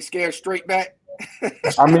to bring Scared Straight back?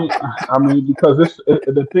 I mean, because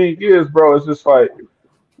the thing is, bro, it's just like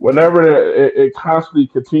whenever it constantly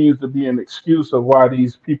continues to be an excuse of why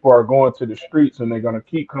these people are going to the streets, and they're gonna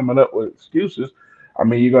keep coming up with excuses. I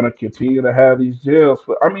mean, you're gonna continue to have these jails.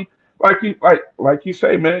 I mean, like you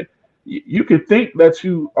say, man, you could think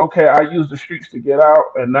that okay, I use the streets to get out,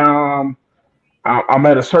 and now I'm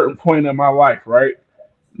at a certain point in my life, right?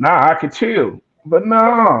 Now I could chill. But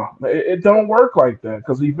no, it don't work like that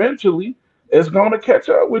because eventually it's going to catch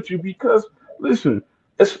up with you. Because listen,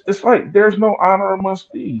 it's like there's no honor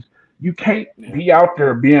amongst thieves. You can't Yeah. be out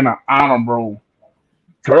there being an honorable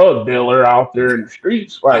drug dealer out there in the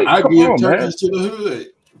streets. Like, I come give on, man. turkeys to the hood.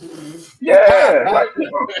 Yeah, like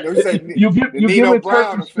You said the you're Nino giving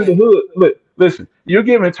Brown turkeys to the effect. hood. Look, listen, you're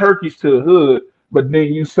giving turkeys to the hood, but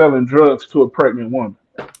then you selling drugs to a pregnant woman.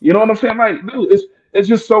 You know what I'm saying? Like, dude, it's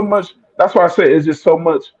just so much. That's why I say it's just so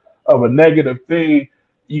much of a negative thing.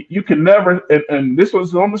 You can never, and this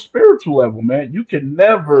was on the spiritual level, man. You can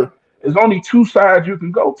never. There's only two sides you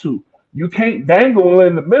can go to. You can't dangle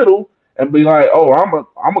in the middle and be like, oh, I'm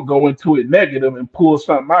gonna go into it negative and pull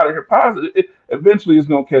something out of here positive. Eventually, it's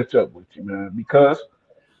gonna catch up with you, man. Because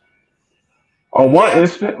on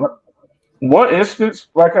Yeah. one instance,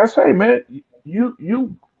 like I say, man,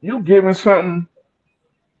 you giving something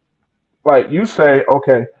like you say,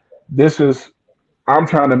 okay, this is I'm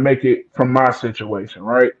trying to make it from my situation,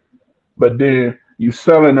 right? But then you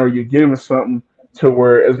selling or you're giving something to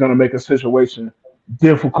where it's gonna make a situation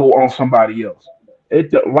difficult on somebody else.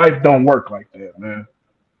 Life don't work like that, man.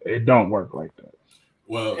 It don't work like that.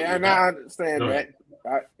 Well, Yeah, and I understand go that.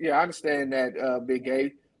 ahead. I understand that, Big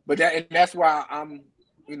A. But that's why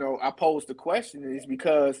I posed the question is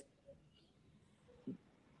because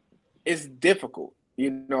it's difficult. We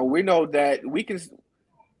know that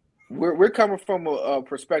we're coming from a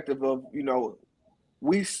perspective of,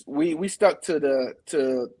 we stuck to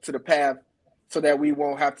the path so that we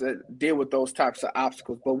won't have to deal with those types of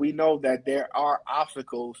obstacles. But we know that there are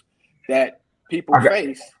obstacles that people I got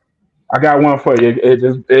face. I got one for you. It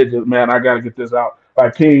just man, I gotta get this out.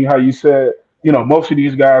 Like King, how you said, most of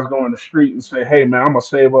these guys go in the street and say, hey man, I'm gonna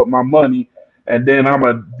save up my money and then I'm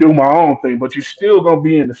gonna do my own thing, but you're still gonna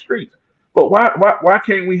be in the streets. But why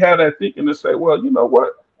can't we have that thinking to say, well, you know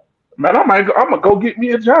what? Man, I'm gonna go get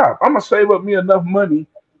me a job. I'm gonna save up me enough money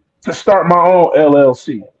to start my own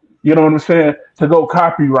LLC. You know what I'm saying? To go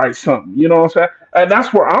copyright something. You know what I'm saying? And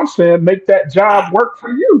that's where I'm saying make that job work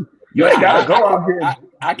for you. You That's ain't what gotta I, go out here.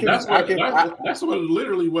 I can that's I what can I, that's what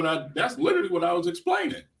literally that's literally what I was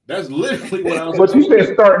explaining. That's literally what I was But you said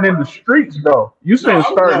explaining. starting in the streets though. You No, saying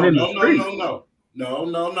starting no, in the no, no, streets. no, no, no,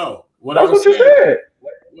 no, no. What I That's was what you saying, said.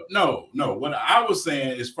 no, no. What I was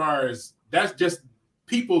saying, as far as that's just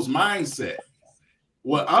people's mindset.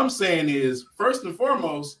 What I'm saying is, first and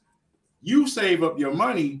foremost, you save up your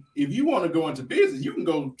money. If you want to go into business, you can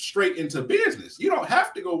go straight into business. You don't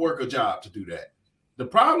have to go work a job to do that. The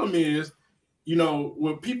problem is,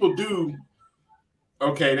 what people do,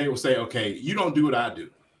 okay, they will say, okay, you don't do what I do.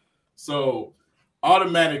 So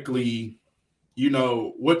automatically,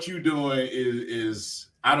 what you doing is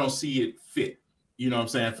I don't see it fit. You know what I'm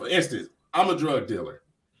saying? For instance, I'm a drug dealer.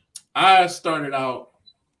 I started out,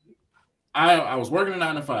 I was working a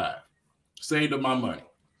 9 to 5, saved up my money,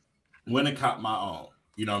 went and caught my own.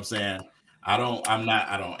 You know what I'm saying? I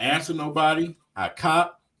don't answer nobody. I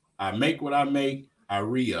cop, I make what I make. I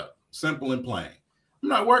re-up. Simple and plain. I'm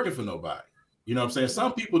not working for nobody. You know what I'm saying?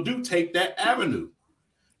 Some people do take that avenue.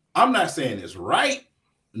 I'm not saying it's right,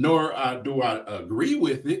 nor do I agree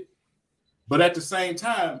with it. But at the same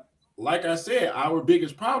time, like I said, our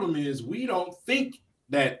biggest problem is we don't think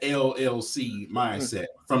that LLC mindset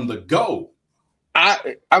from the go.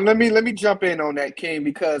 Let me jump in on that, King,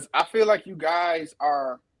 because I feel like you guys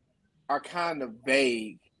are kind of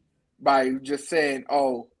vague by just saying,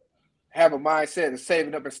 "Oh, have a mindset of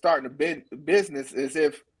saving up and starting a business," as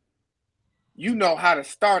if you know how to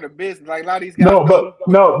start a business. Like a lot of these guys.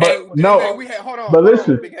 But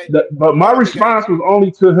listen, but my response was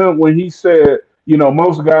only to him when he said, you know,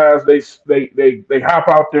 most guys they hop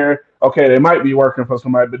out there. Okay, they might be working for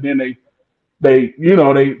somebody, but then they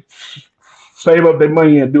save up their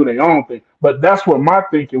money and do their own thing. But that's what my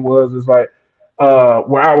thinking was, is like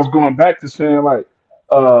where I was going back to saying like,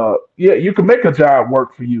 yeah, you can make a job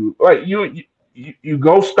work for you. Like you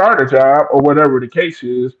go start a job or whatever the case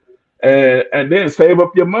is, and then save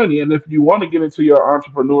up your money. And if you want to get into your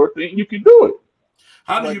entrepreneur thing, you can do it.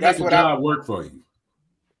 How do you make a job work for you?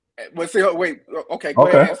 Well, see, wait, okay, go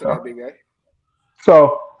ahead and answer that, big guy.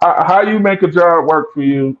 So how you make a job work for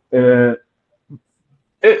you, and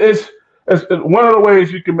it's one of the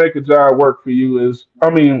ways you can make a job work for you is,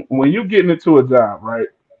 I mean, when you're getting into a job, right?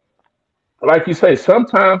 Like you say,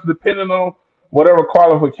 sometimes depending on whatever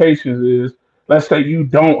qualifications is, let's say you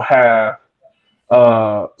don't have,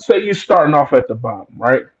 say you're starting off at the bottom,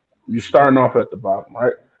 right? You're starting off at the bottom,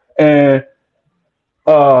 right? And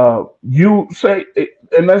you say,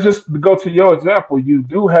 and let's just go to your example, you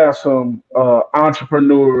do have some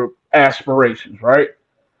entrepreneur aspirations, right?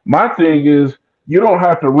 My thing is, you don't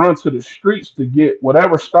have to run to the streets to get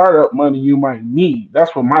whatever startup money you might need.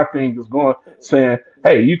 That's what my thing is going, saying,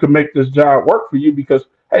 hey, you can make this job work for you because,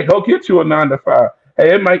 hey, go get you a 9 to 5.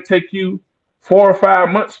 Hey, it might take you 4 or 5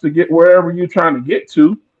 months to get wherever you're trying to get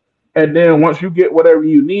to. And then once you get whatever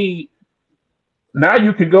you need, now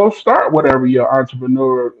you can go start whatever your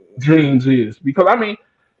entrepreneur dreams is. Because, I mean,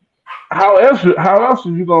 how else are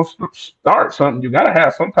you going to start something? You got to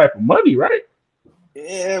have some type of money, right?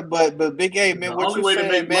 Yeah, but Big A, man, what you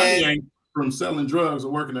saying, man? Money ain't from selling drugs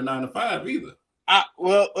or working a 9 to 5 either.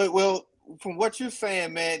 Well, from what you're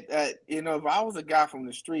saying, man, you know, if I was a guy from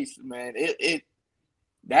the streets, man, it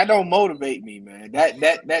that don't motivate me, man. That I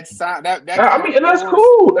mean, and that's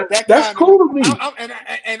cool. That's cool to me.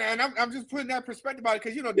 I'm just putting that perspective about it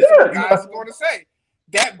because, you know, this is what guys are going to say.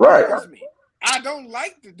 That bores me. I don't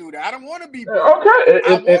like to do that. I don't want to be bored. Okay.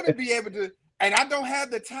 I want to be able to. And I don't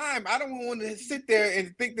have the time. I don't want to sit there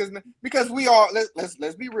and think there's because we all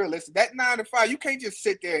let's be realistic. That 9 to 5, you can't just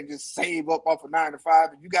sit there and just save up off of 9 to 5.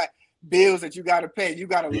 And you got bills that you got to pay. You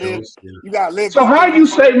got to live. Yeah. You got to live. So how are you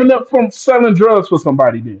saving up from selling drugs for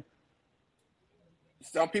somebody then?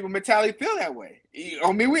 Some people mentality feel that way.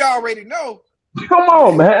 I mean, we already know. Come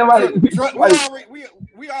on, man!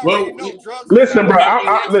 We already know drugs. Listen, bro.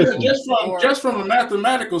 Listen. Just from a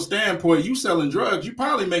mathematical standpoint, you selling drugs, you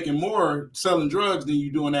probably making more selling drugs than you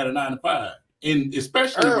doing at a 9 to 5, and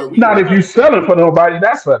especially not if you selling for nobody.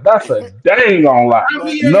 That's a dang on lie.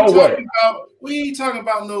 No way. We ain't talking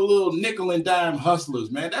about no little nickel and dime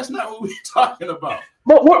hustlers, man. That's not what we're talking about.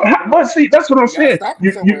 But see, that's what I'm saying.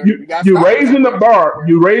 You raising the bar.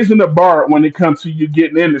 You raising the bar when it comes to you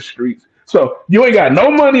getting in the streets. So you ain't got no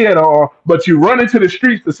money at all, but you run into the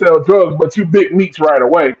streets to sell drugs, but you big meats right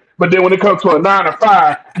away. But then when it comes to a 9 to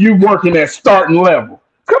 5, you working at starting level.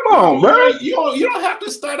 Come on, man. You don't have to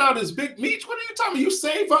start out as big meats. What are you talking about? You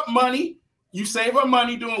save up money. You save up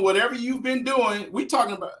money doing whatever you've been doing. We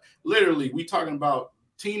talking about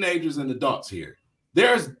teenagers and adults here.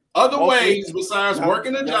 There's other ways besides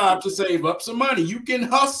working a job to save up some money. You can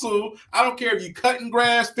hustle. I don't care if you cutting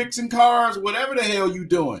grass, fixing cars, whatever the hell you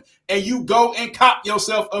doing. And you go and cop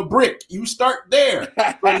yourself a brick. You start there.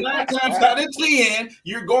 But 9 times out of 10,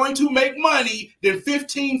 you're going to make money than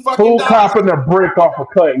 15 fucking $. Who copping a brick off of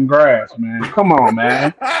cutting grass, man? Come on,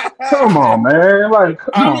 man. Come on, man. Like,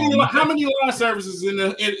 how many line services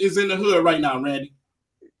is in the hood right now, Randy?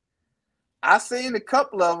 I seen a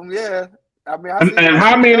couple of them, yeah. I mean, and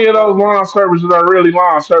how many of those lawn services are really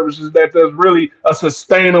lawn services that there's really a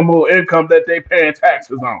sustainable income that they paying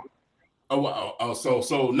taxes on? So now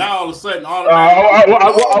all of a sudden,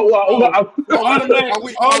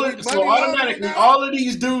 automatically, all of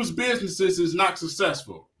these dudes' businesses is not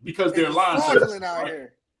successful because they're lawn services.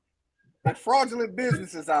 They're fraudulent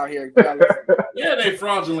businesses out here, fellas. Yeah, they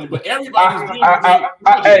fraudulent, but everybody's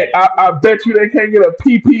I bet you they can't get a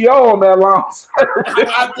PPO on that long service.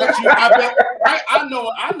 I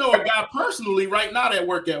know a guy personally right now that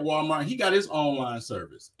work at Walmart. He got his online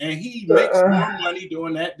service, and he makes more money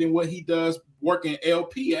doing that than what he does working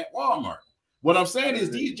LP at Walmart. What I'm saying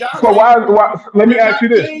is these jobs. So why let me ask you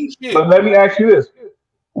this. But let me ask you this.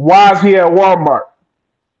 Why is he at Walmart?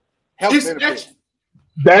 Health benefits.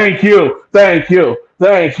 Thank you.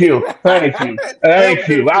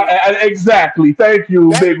 Exactly. Thank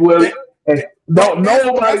you, Big Willie.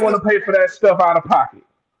 Nobody want to pay for that stuff out of pocket.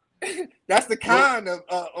 That's the kind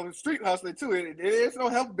of street hustling too. There's no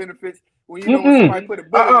health benefits when you know when somebody put a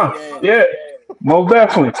bullet in your ass. Yeah, most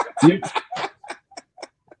definitely.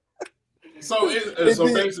 So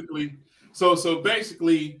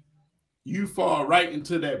basically, you fall right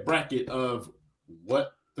into that bracket of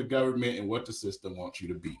what the government and what the system wants you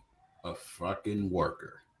to be, a fucking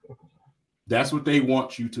worker. That's what they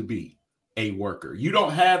want you to be, a worker. You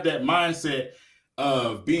don't have that mindset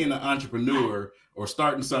of being an entrepreneur or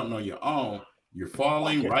starting something on your own. You're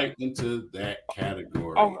falling right into that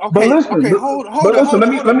category. Oh, okay. But listen, hold on. Let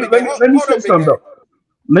me say something though.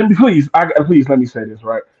 Let me say this,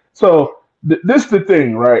 right? So this is the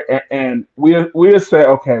thing, right? And we'll say,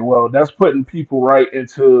 okay, well, that's putting people right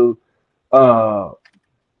into the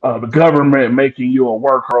government making you a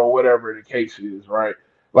worker or whatever the case is, right?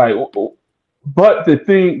 Like, but the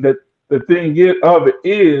thing of it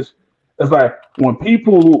is like when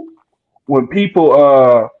people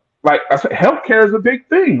like I said, healthcare is a big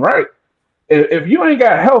thing, right? If you ain't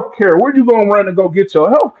got healthcare, where you gonna run to go get your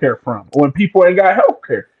healthcare from? When people ain't got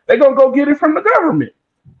healthcare, they gonna go get it from the government.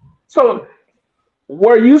 So,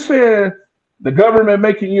 where you saying the government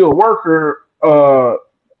making you a worker,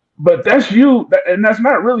 but that's you, and that's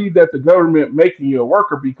not really that the government making you a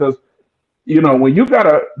worker, because when you got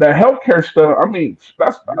the healthcare stuff, I mean,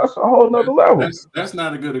 that's a whole nother level. That's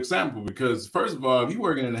not a good example, because first of all, if you're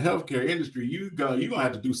working in the healthcare industry, you're gonna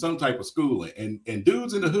have to do some type of schooling, and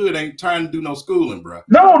dudes in the hood ain't trying to do no schooling, bro.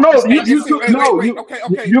 No,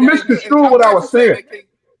 you misconstrued what I was saying.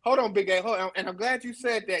 Hold on, Big A, hold on, and I'm glad you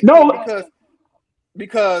said that. No,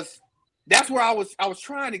 because that's where I was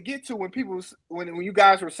trying to get to when you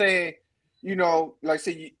guys were saying, like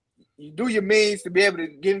say you do your means to be able to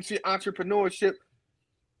get into entrepreneurship.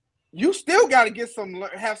 You still got to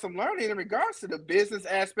have some learning in regards to the business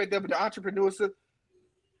aspect of it, the entrepreneurship.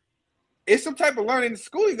 It's some type of learning in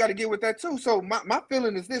school you got to get with that too. So my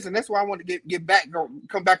feeling is this, and that's why I want to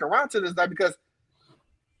come back around to this, because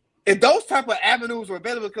if those type of avenues were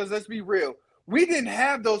available, because let's be real, we didn't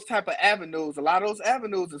have those type of avenues. A lot of those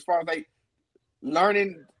avenues, as far as like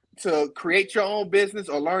learning to create your own business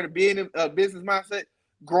or learn to be in a business mindset,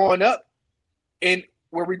 growing up and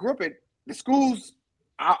where we grew up in, the schools,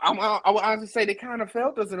 I would honestly say they kind of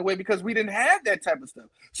failed us in a way, because we didn't have that type of stuff.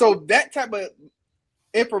 So that type of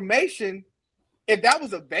information, if that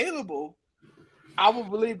was available, I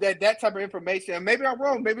would believe that type of information, and maybe I'm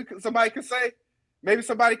wrong, maybe somebody could say, maybe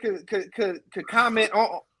somebody could comment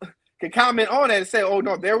on that and say, oh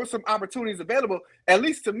no, there were some opportunities available. At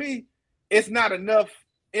least to me, it's not enough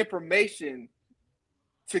information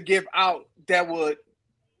to give out that would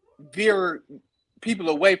veer people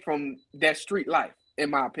away from that street life,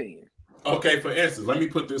 in my opinion. Okay, for instance, let me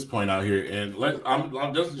put this point out here, and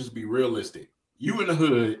I'm just be realistic. You in the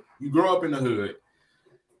hood, you grow up in the hood,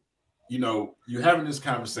 you're having this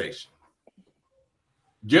conversation.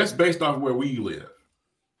 Just based off where we live,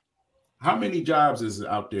 how many jobs is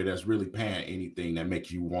out there that's really paying anything that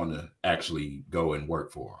makes you want to actually go and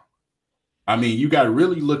work for them? I mean, you got to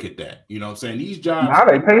really look at that. You know what I'm saying? These jobs. Now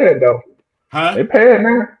they paying though. Huh? They paying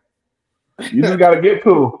now. You just got to get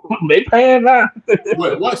to them. They paying now.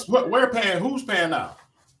 Where paying? Who's paying now?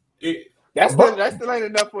 That still ain't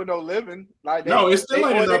enough for no living. Like no, it still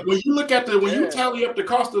ain't enough. When you look at you tally up the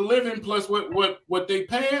cost of living plus what they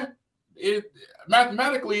paying, it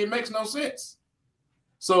mathematically it makes no sense.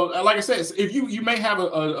 So, like I said, if you may have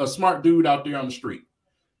a smart dude out there on the street,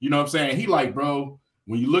 you know what I'm saying? He like, bro,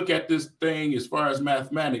 when you look at this thing as far as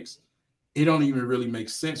mathematics, it don't even really make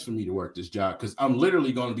sense for me to work this job, because I'm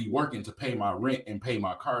literally going to be working to pay my rent and pay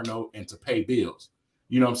my car note and to pay bills.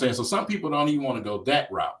 You know what I'm saying? So some people don't even want to go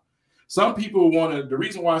that route. Some people the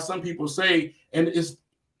reason why some people say, and it's,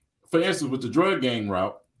 for instance, with the drug game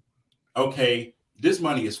route, okay, this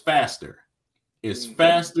money is faster. It's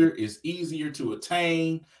faster. It's easier to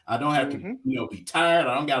attain. I don't have to, be tired.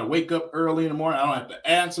 I don't got to wake up early in the morning. I don't have to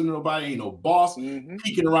answer nobody. Ain't no boss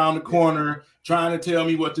peeking around the corner trying to tell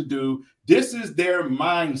me what to do. This is their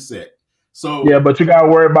mindset. So yeah, but you got to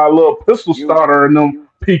worry about a little pistol starter and them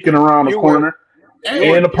peeking around the corner,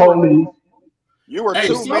 and the police. You were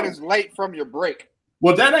 2 minutes late from your break.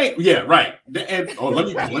 Well, that ain't right. And let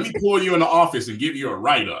me pull you in the office and give you a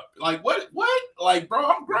write up. Like what? Like, bro,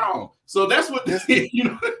 I'm grown. So that's what this you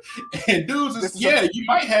know. And dudes you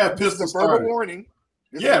might have pistol starter warning.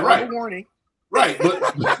 Warning. Right,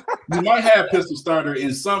 but you might have pistol starter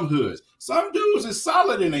in some hoods. Some dudes is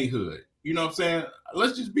solid in a hood. You know what I'm saying?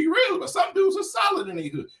 Let's just be real. But some dudes are solid in a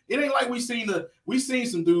hood. It ain't like we seen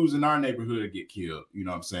some dudes in our neighborhood get killed. You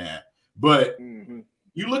know what I'm saying? But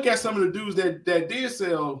you look at some of the dudes that did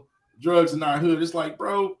sell drugs in our hood, it's like,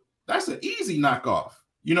 bro, that's an easy knockoff.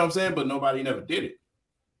 You know what I'm saying? But nobody never did it.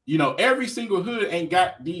 You know, every single hood ain't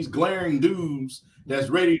got these glaring dudes that's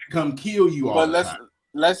ready to come kill you all the time.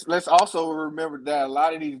 Let's also remember that a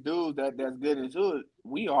lot of these dudes that's good in hood,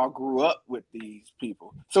 we all grew up with these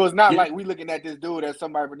people. So it's not like we looking at this dude as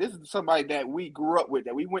somebody, but this is somebody that we grew up with,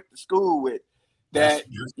 that we went to school with, that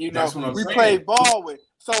we played ball with.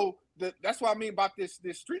 So that's what I mean about this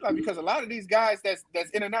street life, because a lot of these guys that's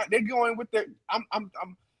in and out, they're going with their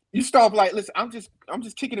you start like, listen, I'm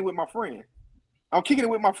just kicking it with my friend. I'm kicking it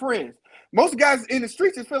with my friends. Most guys in the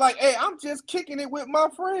streets just feel like, hey, I'm just kicking it with my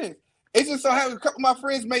friends. It's just so happens a couple of my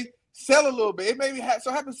friends may sell a little bit. It may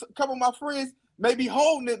so happens a couple of my friends may be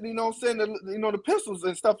holding it, you know what I'm saying, the pistols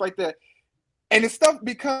and stuff like that. And the stuff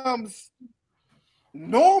becomes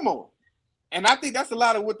normal. And I think that's a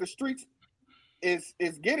lot of what the streets is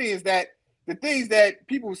getting, is that the things that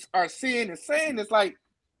people are seeing and saying, is like,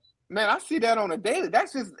 man, I see that on a daily.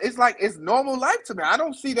 That's just, it's like, it's normal life to me. I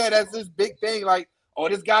don't see that as this big thing like, oh,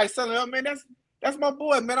 this guy's selling, oh man, that's my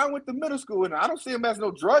boy, man. I went to middle school and I don't see him as no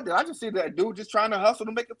drug dealer. I just see that dude just trying to hustle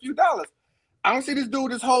to make a few dollars. I don't see this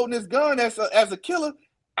dude just holding his gun as a killer.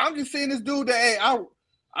 I'm just seeing this dude that, hey,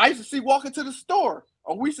 I used to see walking to the store,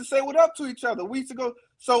 or we used to say what up to each other. We used to go.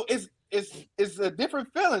 So it's a different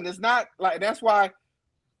feeling. It's not like, that's why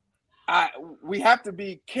we have to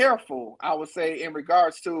be careful, I would say, in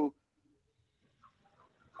regards to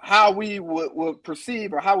how we would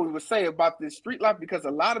perceive, or how we would say about this street life, because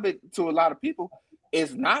a lot of it, to a lot of people,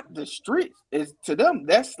 is not the streets. It's to them,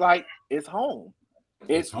 that's like, it's home.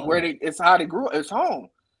 It's home. It's how they grew up. It's home.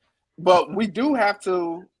 But we do have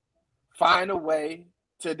to find a way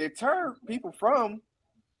to deter people from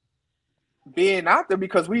being out there,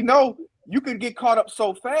 because we know you can get caught up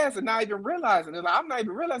so fast and not even realizing it. Like, I'm not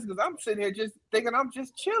even realizing, because I'm sitting here just thinking I'm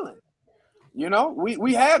just chilling. You know,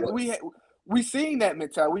 we've seen that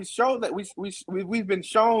mentality. We show that we've been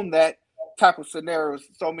shown that type of scenarios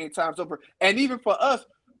so many times over. And even for us,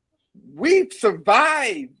 we've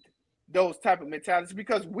survived those type of mentalities,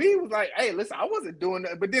 because we was like, hey, listen, I wasn't doing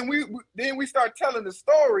that. But then we start telling the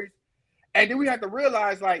stories, and then we have to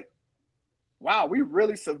realize, like, wow, we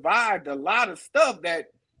really survived a lot of stuff that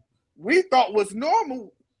we thought was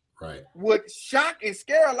normal. Right. Would shock and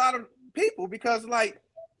scare a lot of people, because, like,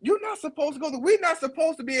 you're not supposed to go. We're not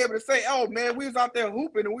supposed to be able to say, oh, man, we was out there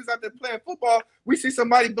hooping and we was out there playing football. We see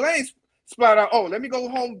somebody blame splat out. Oh, let me go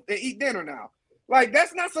home and eat dinner now. Like,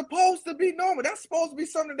 that's not supposed to be normal. That's supposed to be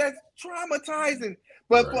something that's traumatizing.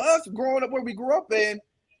 But for us, growing up where we grew up in,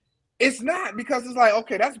 it's not, because it's like,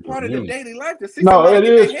 okay, that's part of the daily life. To see no, it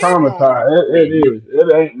is traumatized. It is.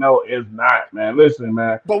 It ain't it's not, man. Listen,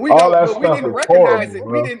 man. But we didn't recognize it.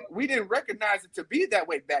 We didn't recognize it to be that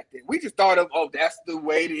way back then. We just thought of, oh, that's the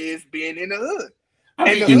way it is being in the hood.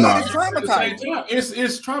 And the hood is traumatized.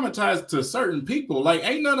 It's traumatized to certain people. Like,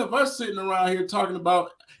 ain't none of us sitting around here talking about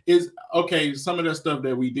some of that stuff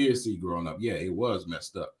that we did see growing up. Yeah, it was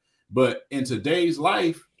messed up. But in today's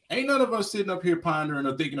life, ain't none of us sitting up here pondering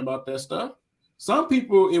or thinking about that stuff. Some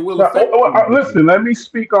people, it will affect. Listen, let me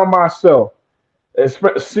speak on myself.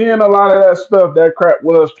 Seeing a lot of that stuff, that crap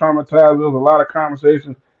was traumatized. There was a lot of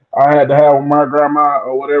conversations I had to have with my grandma,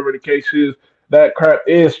 or whatever the case is. That crap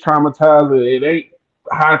is traumatizing. It ain't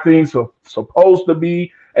how things are supposed to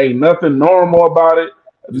be. Ain't nothing normal about it.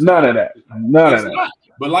 None of that.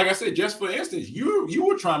 But like I said, just for instance, you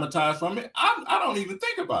were traumatized from it. I don't even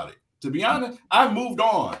think about it. To be honest, I've moved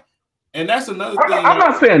on. And that's another thing. I'm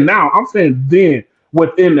not saying now. I'm saying then,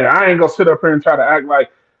 within there. I ain't going to sit up here and try to act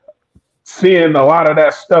like seeing a lot of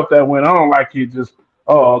that stuff that went on, like you just,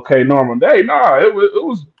 oh, okay, normal day. No, it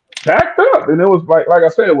was backed up. And it was like I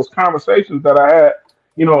said, it was conversations that I had,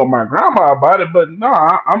 with my grandma about it. But no,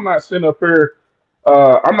 I'm not sitting up here.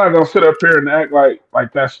 I'm not gonna sit up here and act like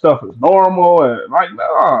that stuff is normal, and like,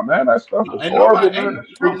 no, man, that stuff is horrible.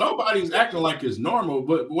 Nobody's acting like it's normal,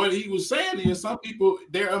 but what he was saying is some people,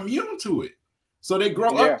 they're immune to it, so they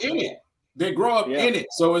grow up in it. They grow up in it,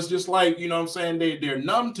 so it's just like, you know what I'm saying, they're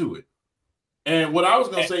numb to it. And what I was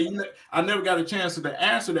gonna say, I never got a chance to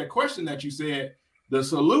answer that question that you said. the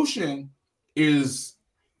solution is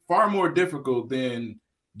far more difficult than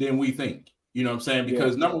we think. You know what I'm saying?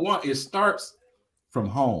 Because number one, it starts from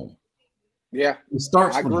home. Yeah. It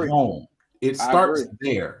starts from home. It starts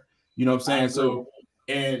there. You know what I'm saying? So,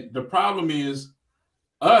 and the problem is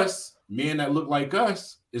us, men that look like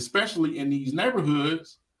us, especially in these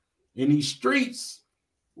neighborhoods, in these streets,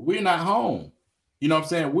 we're not home. You know what I'm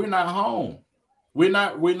saying? We're not home. We're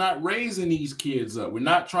not raising these kids up. We're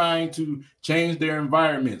not trying to change their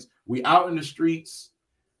environments. We out in the streets.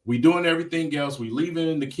 We doing everything else. We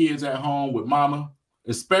leaving the kids at home with mama,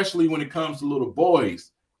 especially when it comes to little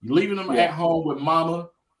boys. You leaving them at home with mama.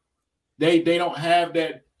 They don't have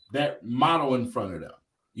that model in front of them.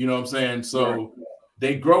 You know what I'm saying? So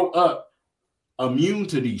they grow up immune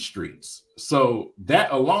to these streets. So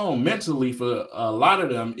that alone mentally for a lot of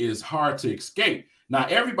them is hard to escape. Now,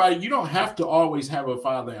 everybody, you don't have to always have a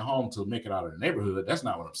father at home to make it out of the neighborhood. That's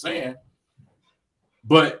not what I'm saying.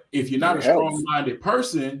 But if you're not a strong-minded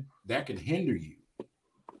person, that can hinder you.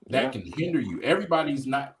 That can hinder you. Everybody's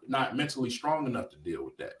not mentally strong enough to deal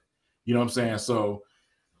with that. You know what I'm saying? So,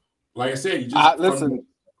 like I said, you just listen,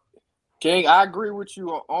 King. I agree with you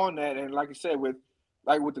on that, and like I said, with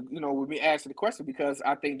me asking the question, because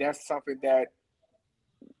I think that's something that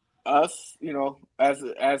us,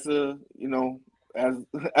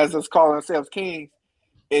 as us calling ourselves kings,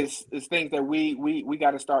 is things that we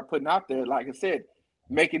got to start putting out there. Like I said,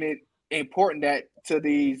 making it important that to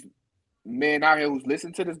these men out here who's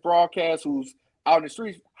listening to this broadcast, who's out in the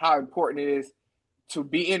streets, how important it is to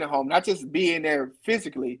be in the home, not just be in there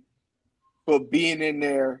physically, but being in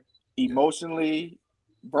there emotionally,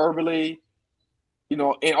 verbally, in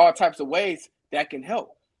all types of ways that can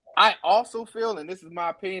help. I also feel, and this is my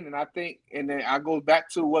opinion, and I think, and then I go back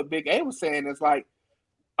to what Big A was saying, it's like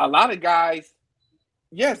a lot of guys,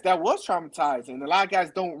 yes, that was traumatizing. A lot of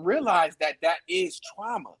guys don't realize that is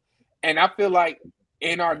trauma. And I feel like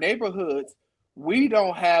in our neighborhoods, we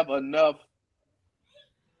don't have enough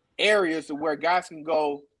areas where guys can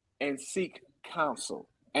go and seek counsel.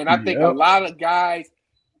 And I think a lot of guys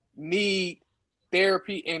need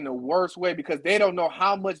therapy in the worst way because they don't know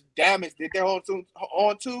how much damage that they're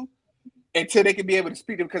onto until they can be able to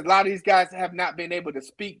speak to them. Because a lot of these guys have not been able to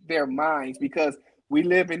speak their minds because we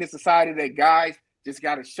live in a society that guys just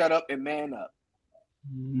got to shut up and man up.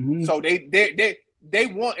 Mm-hmm. So they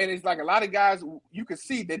want, and it's like a lot of guys, you can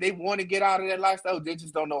see that they want to get out of that lifestyle. They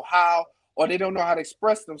just don't know how, or they don't know how to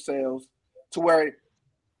express themselves to where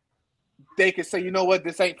they can say, you know what,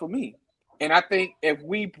 this ain't for me. And I think if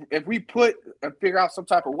we put and figure out some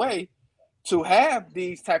type of way to have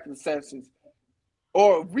these type of sessions,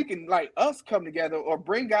 or we can like us come together or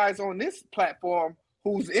bring guys on this platform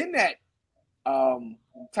who's in that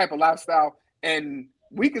type of lifestyle, and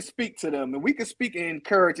we can speak to them and we can speak and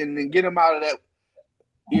encourage and then get them out of that,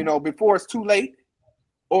 before it's too late,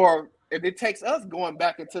 or if it takes us going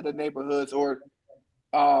back into the neighborhoods or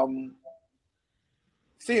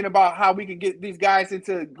seeing about how we can get these guys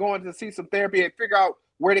into going to see some therapy and figure out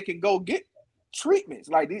where they can go get treatments.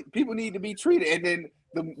 Like these people need to be treated. And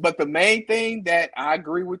then but the main thing that I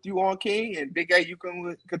agree with you on, King, and Big A, you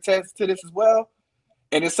can contest to this as well,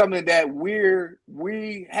 and it's something that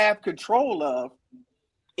we have control of,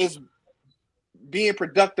 is being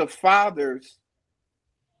productive fathers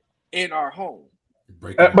in our home.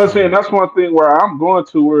 But see, that's one thing where I'm going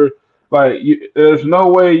to where like there's no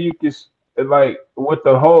way you can like with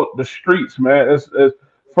the streets, man. It's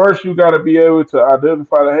first you got to be able to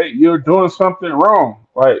identify that, hey, you're doing something wrong.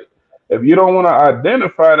 Like if you don't want to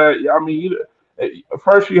identify that, I mean,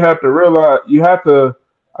 first you have to realize, you have to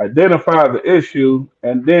identify the issue,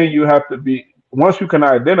 and then you have to be, once you can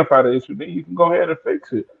identify the issue, then you can go ahead and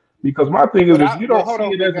fix it. Because my thing is, if you don't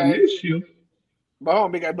see it as an issue.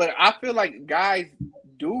 But I feel like guys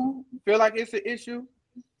do feel like it's an issue,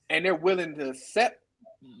 and they're willing to accept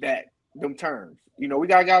them terms. We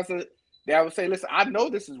got guys that would say, listen, I know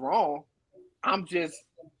this is wrong. I'm just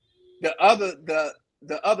the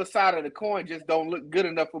other side of the coin just don't look good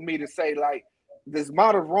enough for me to say, like, this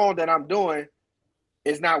amount of wrong that I'm doing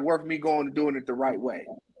is not worth me going and doing it the right way.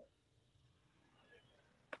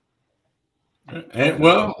 And then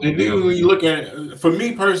when you look at it, for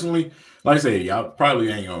me personally, like I say, y'all probably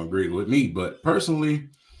ain't gonna agree with me, but personally,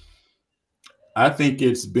 I think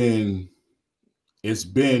it's been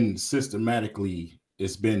systematically,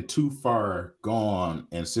 it's been too far gone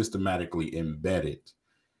and systematically embedded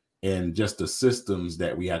in just the systems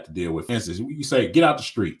that we have to deal with. For instance, you say, get out the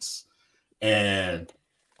streets and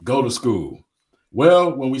go to school.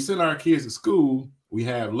 Well, when we send our kids to school, we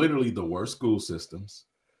have literally the worst school systems.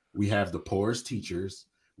 We have the poorest teachers.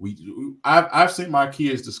 I've sent my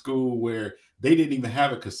kids to school where they didn't even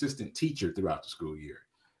have a consistent teacher throughout the school year.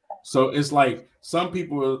 So it's like some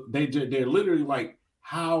people they're literally like,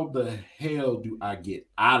 how the hell do I get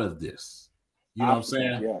out of this? You know what I'm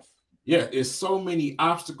saying? Yes. Yeah, it's so many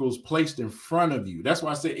obstacles placed in front of you. That's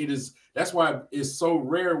why I say that's why it's so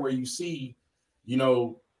rare where you see, you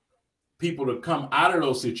know, people to come out of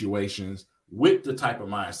those situations with the type of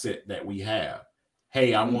mindset that we have.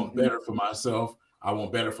 Hey, I want better for myself. I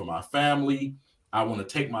want better for my family. I want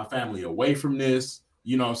to take my family away from this.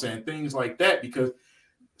 You know what I'm saying? Things like that, because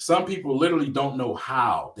some people literally don't know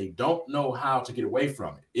how. They don't know how to get away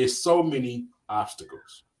from it. It's so many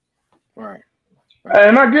obstacles. Right.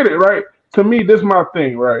 And I get it, right? To me, this is my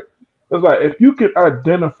thing, right? It's like if you can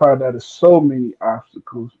identify that there's so many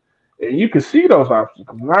obstacles and you can see those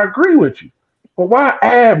obstacles, and I agree with you, but why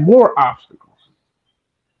add more obstacles?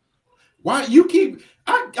 Why you keep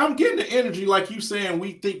I'm getting the energy like you saying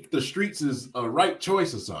we think the streets is a right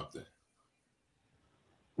choice or something.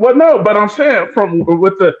 Well, no, but I'm saying from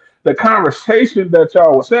with the conversation that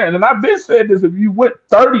y'all were saying, and I've been saying this. If you went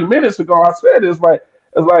 30 minutes ago, I said it's like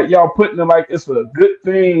y'all putting it like it's a good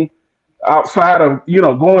thing outside of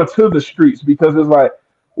going to the streets, because it's like,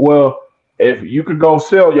 well, if you could go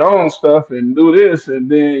sell your own stuff and do this,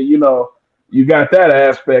 and then you got that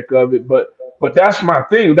aspect of it, but that's my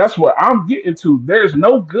thing. That's what I'm getting to. There's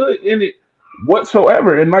no good in it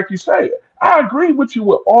whatsoever, and like you say, I agree with you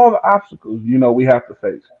with all the obstacles we have to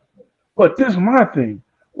face. But this is my thing.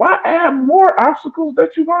 Why add more obstacles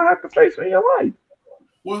that you're gonna have to face in your life?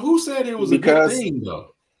 Well, who said it was a good thing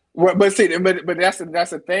though? Well, but see, but that's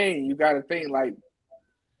the thing. You got to think, like,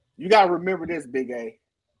 you got to remember this, Big A.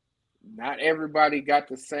 Not everybody got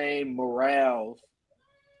the same morals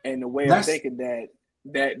and the way of thinking that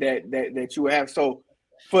you have. So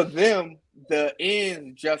for them, the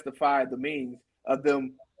ends justify the means of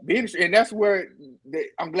them being, and that's where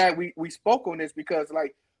I'm glad we spoke on this, because,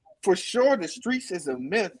 like, for sure the streets is a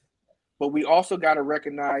myth, but we also got to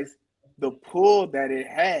recognize the pull that it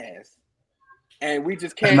has. And we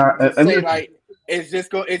just can't say like it's just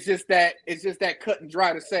that cut and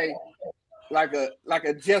dry to say like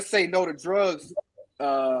a just say no to drugs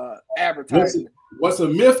advertisement. What's a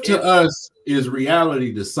myth to us is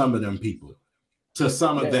reality to some of them people. To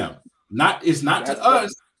some of them. It's not to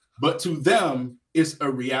us, but to them it's a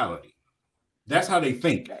reality. That's how they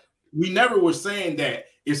think. We never were saying that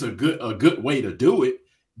it's a good way to do it.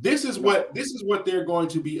 This is what they're going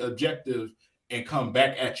to be objective and come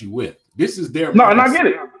back at you with. This is their and I get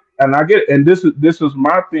it. And this is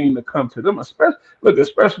my thing to come to them,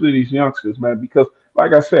 especially these youngsters, man, because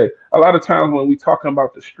like I said, a lot of times when we talking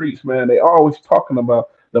about the streets, man, they always talking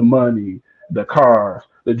about the money, the cars,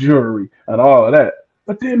 the jewelry, and all of that.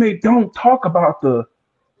 But then they don't talk about the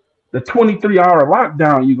 23-hour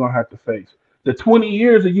lockdown you're gonna have to face, the 20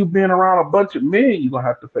 years of you being around a bunch of men you're gonna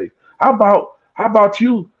have to face. How about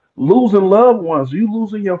you losing loved ones, you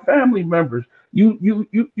losing your family members? You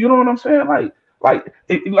know what I'm saying? Like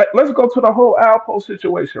let's go to the whole Alpo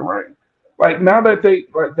situation, right? Like now that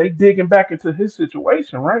they digging back into his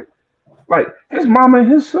situation, right? Like his mama and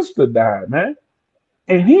his sister died, man,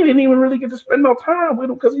 and he didn't even really get to spend no time with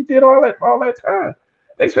him because he did all that time.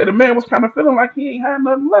 They said the man was kind of feeling like he ain't had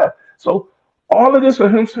nothing left. So all of this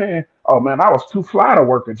of him saying, "Oh man, I was too fly to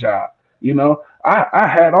work a job." I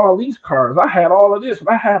had all these cars, I had all of this, and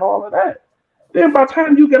I had all of that. Then by the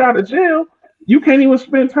time you get out of jail, you can't even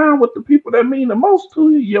spend time with the people that mean the most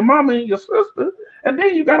to you, your mama and your sister, and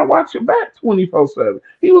then you got to watch your back 24/7.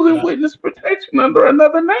 He was in witness protection under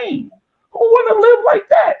another name. Who want to live like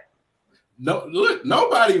that? No, look,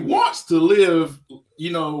 nobody wants to live,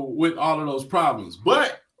 with all of those problems,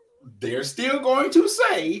 but they're still going to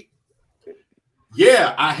say,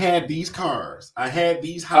 yeah, I had these cars, I had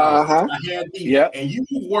these houses, I had these, and you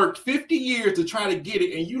worked 50 years to try to get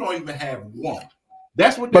it, and you don't even have one.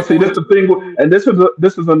 That's what. But see, this is the thing, and this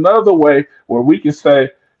is another way where we can say,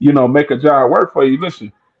 make a job work for you.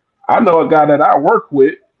 Listen, I know a guy that I work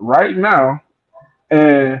with right now,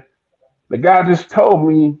 and the guy just told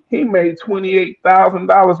me he made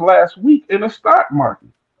 $28,000 last week in the stock market.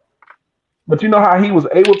 But you know how he was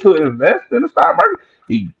able to invest in the stock market?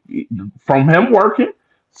 He from him working,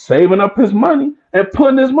 saving up his money, and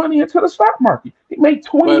putting his money into the stock market. He made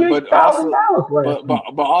 $28,000.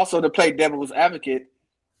 But also to play devil's advocate,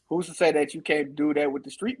 who's to say that you can't do that with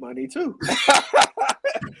the street money too?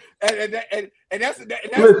 and that's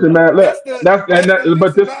listen, man.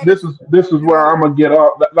 But this is where I'm gonna get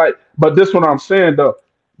off. Like, but this what I'm saying though.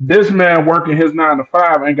 This man working his 9 to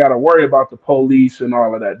 5 ain't got to worry about the police and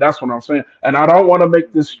all of that. That's what I'm saying. And I don't want to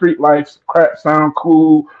make this street life crap sound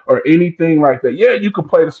cool or anything like that. Yeah, you can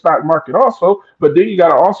play the stock market also, but then you got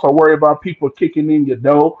to also worry about people kicking in your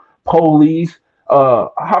dough, police.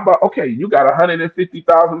 How about okay? You got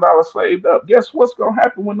 $150,000 saved up. Guess what's gonna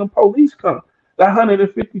happen when the police come? That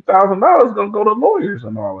 $150,000 gonna go to lawyers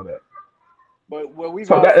and all of that. But what we've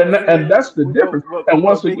So that also and that's the difference. And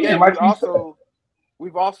once Big again, A, like you said.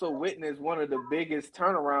 we've also witnessed one of the biggest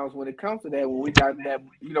turnarounds when it comes to that. When we got that,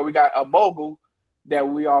 we got a mogul that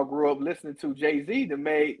we all grew up listening to, Jay-Z,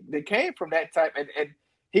 that came from that type, and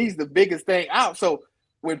he's the biggest thing out. So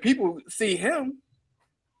when people see him,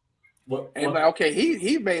 like, okay,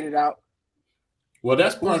 he made it out. Well,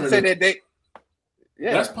 that's part of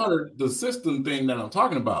that's part of the system thing that I'm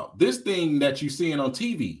talking about. This thing that you seeing on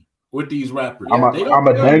TV with these rappers. I'm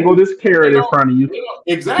gonna dangle this carrot in front of you.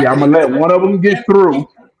 Exactly. Yeah, I'm gonna let one of them get through.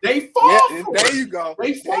 They fall. There you go.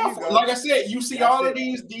 They fall. Like I said, you see all of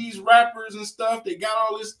these rappers and stuff. They got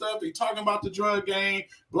all this stuff. They talking about the drug game,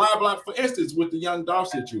 blah blah. For instance, with the Young Dolph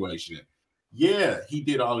situation, yeah, he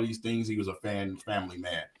did all of these things. He was a family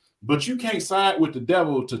man, but you can't side with the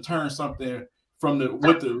devil to turn something from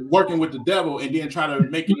working with the devil and then try to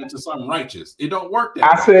make it into something righteous. It don't work that way.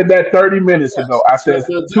 I said that 30 minutes ago. I said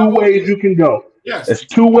two ways you can go. Yes. There's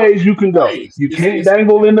 2 ways you can go. You can't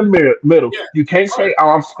dangle in the middle. Yeah. You can't say, oh,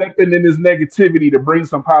 I'm stepping in this negativity to bring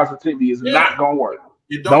some positivity. It's not going to work.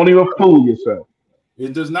 Don't even fool yourself.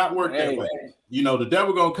 It does not work that way. The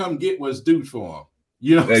devil going to come get what's due for him.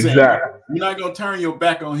 You know what I'm saying? You're not going to turn your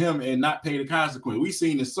back on him and not pay the consequence. We've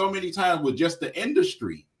seen it so many times with just the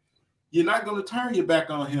industry. You're not going to turn your back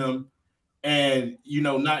on him and,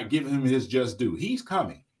 not give him his just due. He's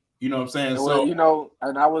coming. You know what I'm saying? Well,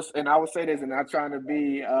 and I would say this, and not trying to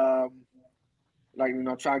be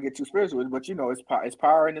trying to get too spiritual, but it's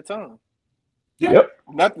power in the tongue. Yep.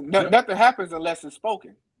 Nothing happens unless it's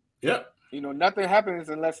spoken. Yep. Nothing happens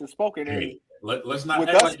unless it's spoken. And let's not with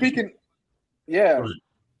us speaking. Yeah.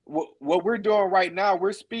 What we're doing right now,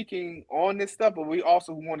 we're speaking on this stuff, but we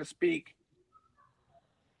also want to speak.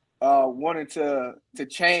 Wanting to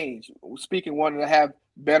change, wanting to have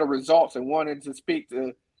better results, and wanting to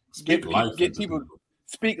get people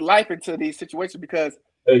speak life into these situations, because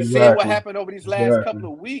seeing what happened over these last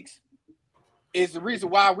couple of weeks is the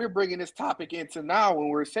reason why we're bringing this topic into now when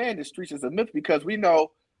we're saying the streets is a myth, because we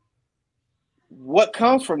know what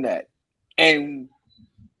comes from that, and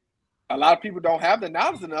a lot of people don't have the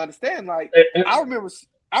knowledge and understand. Like I remember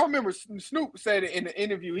Snoop said it in the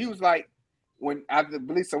interview. He was like, when I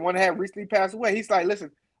believe someone had recently passed away, he's like,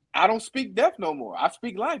 listen, I don't speak death no more. I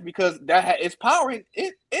speak life, because that is power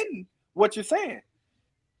in what you're saying.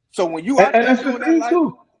 So when you are doing that life,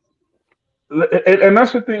 too. And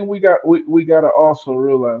that's the thing we got to also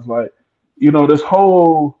realize, like, this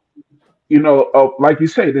whole, like you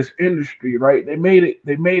say, this industry, right? They made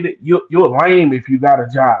it you're lame if you got a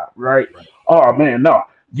job, right? Oh man, no.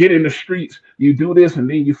 Get in the streets, you do this and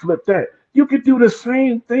then you flip that. You could do the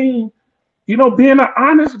same thing. Being an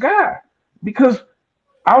honest guy, because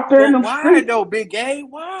out there in the streets. Why though, Big A?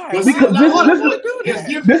 Why? Because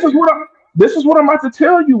this is what I'm about to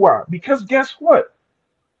tell you why. Because guess what?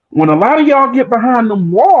 When a lot of y'all get behind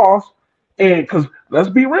them walls, and because let's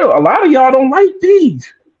be real, a lot of y'all don't like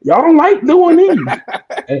these. Y'all don't like doing these,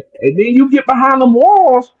 and then you get behind them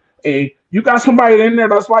walls, and you got somebody in there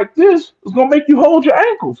that's like this. It's gonna make you hold your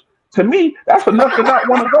ankles. To me, that's enough to not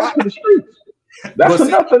want to go to the streets. That's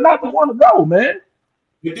enough to not want to go, man.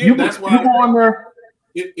 You go in there.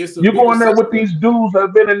 You go in there with these dudes that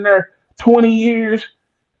have been in there 20 years,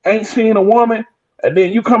 ain't seen a woman, and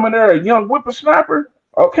then you come in there a young whippersnapper.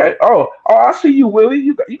 Okay. Oh, I see you, Willie.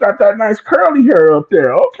 You got that nice curly hair up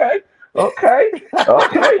there. Okay.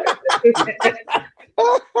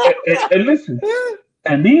 And listen,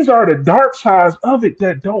 and these are the dark sides of it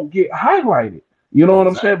that don't get highlighted. You know what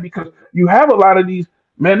I'm saying? Because you have a lot of these.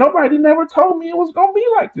 Man, nobody never told me it was going to be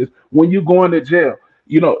like this when you go into jail.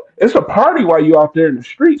 It's a party while you out there in the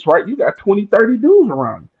streets, right? You got 20, 30 dudes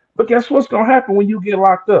around you. But guess what's going to happen when you get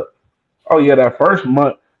locked up? Oh, yeah, that first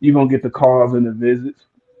month, you're going to get the calls and the visits.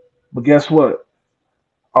 But guess what?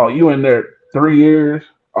 Oh, you in there 3 years.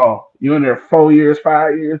 Oh, you in there 4 years,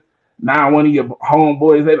 5 years. Now one of your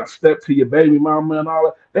homeboys, they done step to your baby mama and all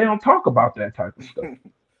that. They don't talk about that type of stuff.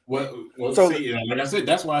 Well, see, like I said,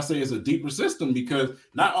 that's why I say it's a deeper system, because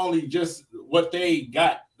not only just what they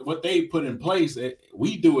put in place,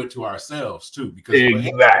 we do it to ourselves too. Because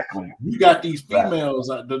exactly, you got these females,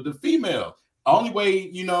 the female. Only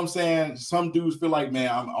way, what I'm saying, some dudes feel like,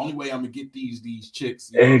 man, only way I'm gonna get these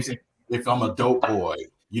chicks, if I'm a dope boy,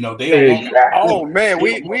 You know, they don't want Exactly. Oh man, they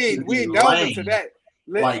we don't want you to be delve lame. into that.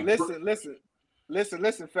 Like-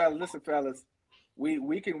 Listen, fellas.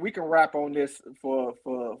 We can wrap on this for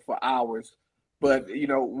hours, but you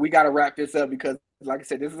know we got to wrap this up because, like I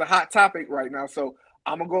said, this is a hot topic right now. So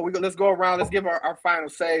I'm gonna go. Let's go around. Let's give our final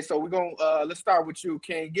say. So we're gonna let's start with you,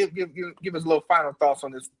 King. Give us a little final thoughts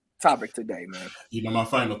on this topic today, man. You know, my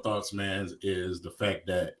final thoughts, man, is the fact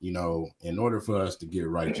that, you know, in order for us to get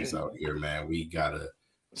righteous out here, man, we gotta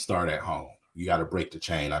start at home. You gotta break the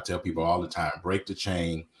chain. I tell people all the time, break the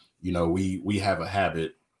chain. You know, we have a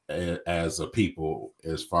habit as a people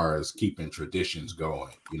as far as keeping traditions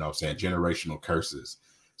going, you know what I'm saying, generational curses.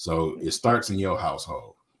 So it starts in your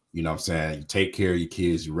household. You know what I'm saying? You take care of your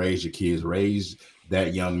kids, you raise your kids, raise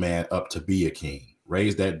that young man up to be a king,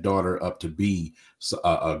 raise that daughter up to be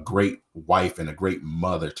a great wife and a great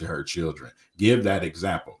mother to her children. Give that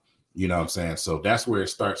example. You know what I'm saying? So that's where it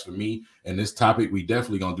starts for me. And this topic, we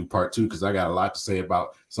definitely gonna do part 2 because I got a lot to say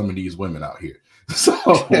about some of these women out here. So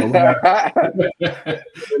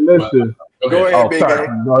listen. Go ahead, Big A.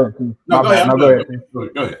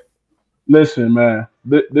 Go ahead. Listen, man.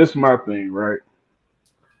 This is my thing, right?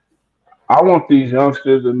 I want these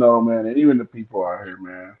youngsters to know, man, and even the people out here,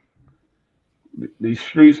 man. These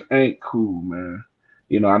streets ain't cool, man.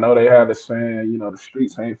 You know, I know they have the saying, you know, the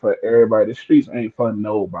streets ain't for everybody. The streets ain't for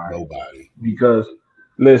nobody. Because,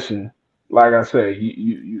 listen, like I said,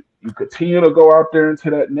 you continue to go out there into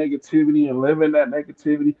that negativity and live in that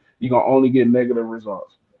negativity, you're going to only get negative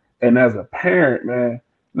results. And as a parent, man,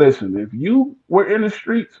 listen, if you were in the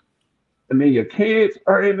streets and then your kids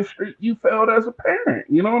are in the street, you failed as a parent.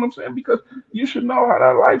 You know what I'm saying? Because you should know how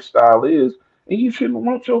that lifestyle is, and you shouldn't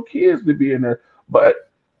want your kids to be in there.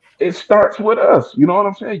 But it starts with us. You know what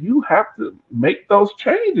I'm saying? You have to make those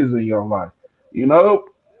changes in your life. You know,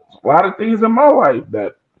 a lot of things in my life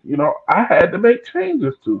that, you know, I had to make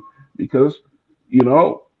changes to because, you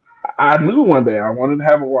know, I knew one day I wanted to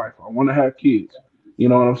have a wife. I want to have kids. You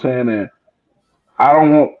know what I'm saying? And I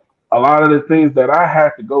don't want a lot of the things that I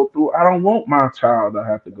had to go through. I don't want my child to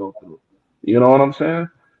have to go through. You know what I'm saying?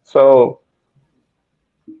 So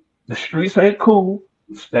the streets ain't cool.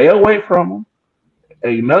 Stay away from them.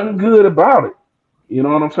 Ain't nothing good about it. You know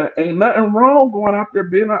what I'm saying? Ain't nothing wrong going out there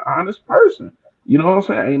being an honest person. You know what I'm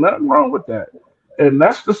saying? Ain't nothing wrong with that. And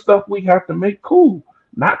that's the stuff we have to make cool,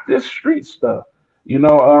 not this street stuff. You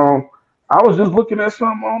know, I was just looking at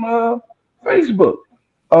something on Facebook.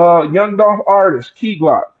 Young Dolph artist, Key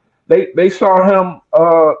Glock. They saw him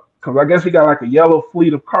because I guess he got like a yellow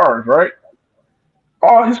fleet of cars, right?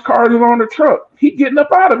 All his cars is on the truck. He getting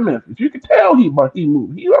up out of Memphis. You can tell he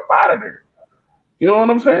moved. He up out of there. You know what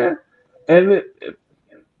I'm saying? And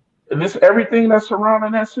it's everything that's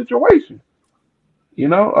surrounding that situation. You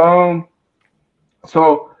know,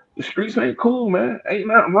 so the streets ain't cool, man. Ain't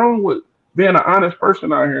nothing wrong with being an honest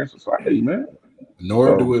person out here in society, man.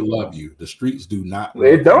 Nor do it love you. The streets do not love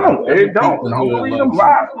They don't. you. They don't. Don't believe them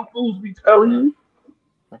lies the fools be telling you.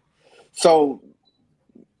 So,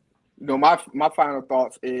 you know, my final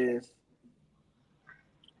thoughts is,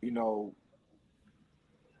 you know,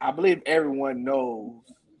 I believe everyone knows,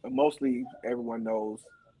 mostly everyone knows,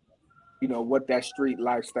 you know, what that street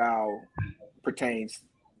lifestyle pertains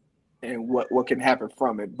and what can happen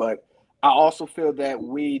from it. But I also feel that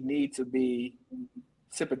we need to be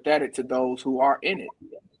sympathetic to those who are in it.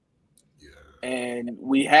 Yeah. And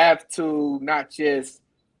we have to not just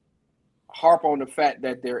harp on the fact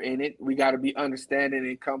that they're in it. We got to be understanding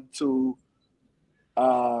and come to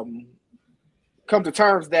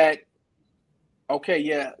terms that, okay,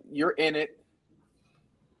 yeah, you're in it.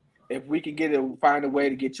 If we can find a way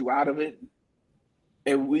to get you out of it,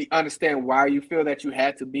 and we understand why you feel that you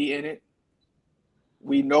had to be in it.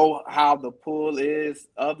 We know how the pull is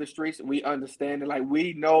of the streets. We understand it. Like,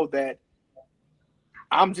 we know that.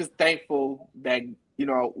 I'm just thankful that, you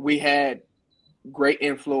know, we had great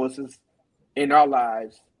influences in our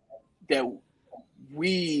lives that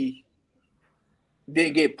we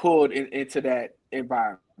didn't get pulled into that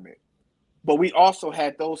environment. But we also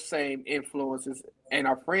had those same influences, and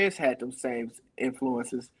our friends had those same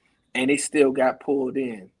influences, and they still got pulled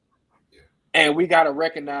in. And we got to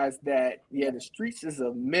recognize that, yeah, the streets is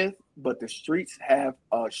a myth, but the streets have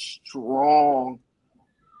a strong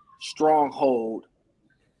hold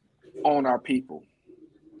on our people.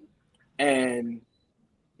 And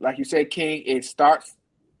like you said, King, it starts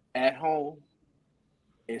at home.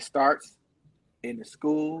 It starts in the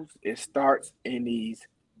schools. It starts in these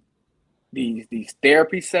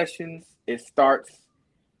therapy sessions. It starts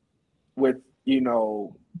with, you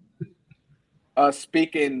know, us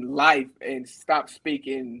speaking life and stop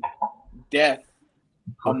speaking death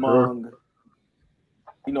among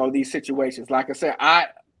these situations. Like I said, I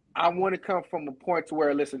want to come from a point to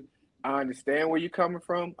where, listen, I understand where you're coming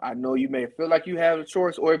from. I know you may feel like you have a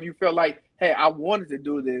choice, or if you feel like, hey, I wanted to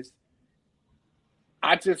do this,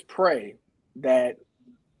 I just pray that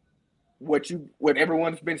what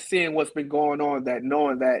everyone's been seeing, what's been going on, that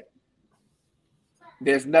knowing that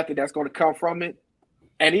there's nothing that's going to come from it.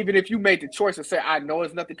 And even if you made the choice to say, I know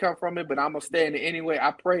there's nothing come from it, but I'm going to stay in it anyway,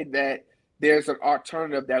 I pray that there's an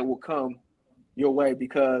alternative that will come your way,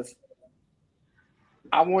 because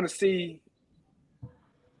I want to see,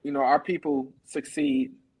 our people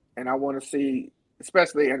succeed. And I want to see,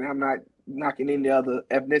 especially, and I'm not knocking any other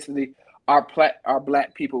ethnicity, our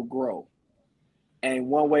Black people grow. And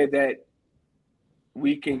one way that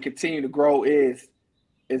we can continue to grow is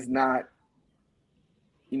not,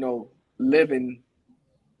 living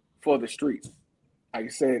for the streets. Like I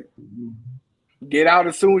said, get out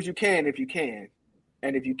as soon as you can if you can.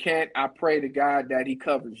 And if you can't, I pray to God that he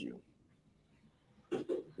covers you.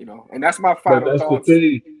 And that's my final But that's thoughts.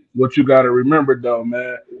 the thing. What you got to remember, though,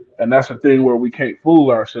 man, and that's the thing where we can't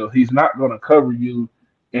fool ourselves. He's not going to cover you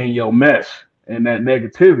in your mess and that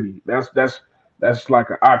negativity. That's like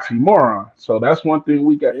an oxymoron. So that's one thing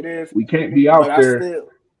we got. It is. We can't be out there.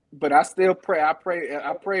 But I still pray. I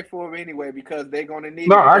pray for them anyway, because they're going to need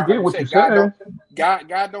No, it. I get what you're saying.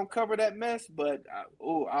 God don't cover that mess, but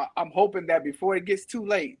I'm hoping that before it gets too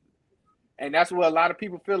late, and that's what a lot of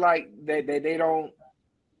people feel like they don't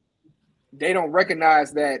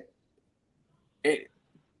recognize that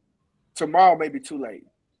tomorrow may be too late.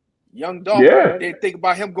 Young Dolph didn't think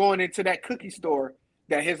about him going into that cookie store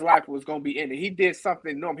that his life was going to be in it. He did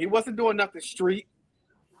something normal. He wasn't doing nothing street.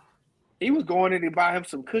 He was going in to buy him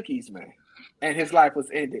some cookies, man, and his life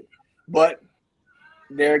was ended. But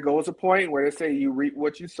there goes a point where they say you reap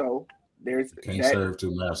what you sow. Can't serve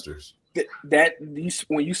two masters.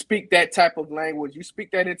 When you speak that type of language, you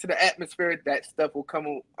speak that into the atmosphere, that stuff will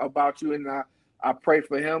come about you. And I pray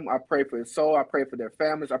for him. I pray for his soul. I pray for their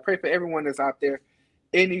families. I pray for everyone that's out there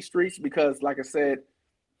in these streets, because, like I said,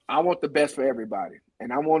 I want the best for everybody.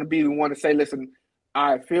 And I want to be the one to say, listen,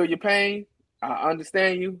 I feel your pain. I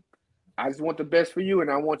understand you. I just want the best for you,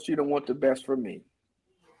 and I want you to want the best for me.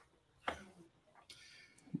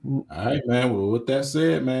 All right, man. Well, with that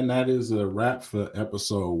said, man, that is a wrap for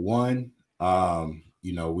episode 1.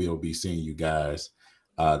 We'll be seeing you guys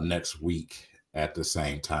next week at the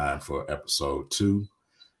same time for episode 2.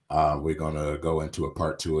 We're going to go into a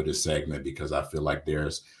part 2 of this segment, because I feel like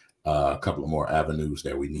there's a couple of more avenues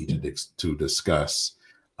that we need to discuss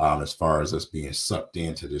as far as us being sucked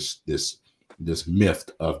into this myth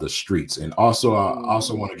of the streets. And also, I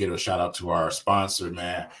also want to give a shout out to our sponsor,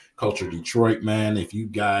 man, Culture Detroit, man. If you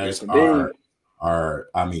guys are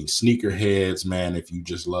sneakerheads, man, if you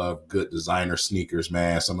just love good designer sneakers,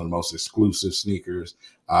 man, some of the most exclusive sneakers,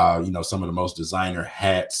 some of the most designer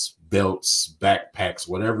hats, belts, backpacks,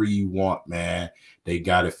 whatever you want, man, they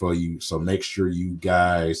got it for you. So make sure you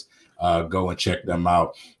guys go and check them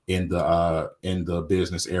out in the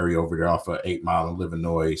business area over there off of 8 Mile and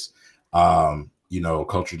Illinois.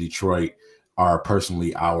 Culture Detroit are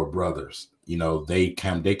personally our brothers. They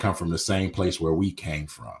come from the same place where we came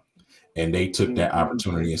from, and they took that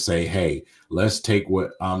opportunity and say, hey, let's take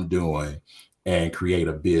what I'm doing and create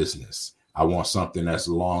a business. I want something that's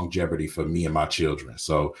longevity for me and my children.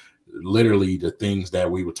 So literally the things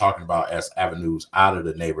that we were talking about as avenues out of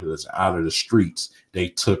the neighborhoods, out of the streets, they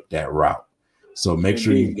took that route. So make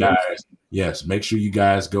sure you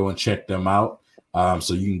guys go and check them out.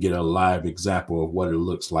 So you can get a live example of what it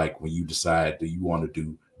looks like when you decide that you want to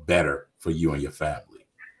do better for you and your family.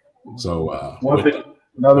 So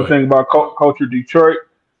another thing about Culture Detroit,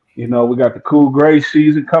 we got the Cool Gray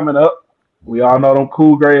season coming up. We all know them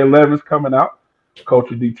Cool Gray 11s coming out.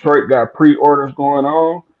 Culture Detroit got pre-orders going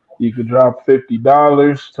on. You could drop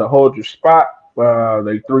 $50 to hold your spot. They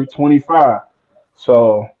 $325.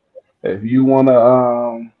 So if you want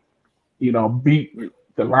to, beat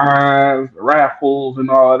the lines, the raffles, and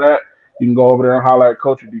all of that, you can go over there and holler at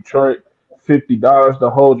Culture Detroit. $50 to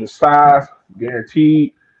hold your size,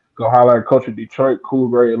 guaranteed. Go holler at Culture Detroit. Cool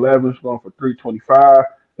Gray 11s going for $325.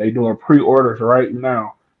 They doing pre-orders right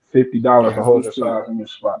now. $50 to hold your size in your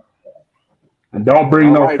spot. And don't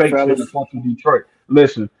bring fakes into Culture Detroit.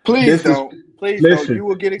 Listen, please don't. You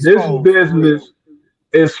will get exposed. This business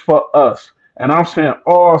is for us, and I'm saying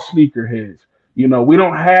all sneakerheads. We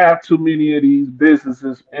don't have too many of these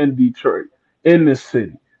businesses in Detroit, in this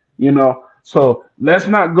city. So let's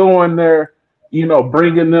not go in there,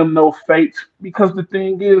 bringing them no fakes, because the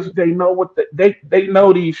thing is, they know they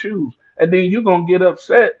know these shoes, and then you're gonna get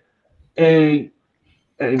upset, and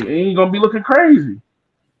you're gonna be looking crazy.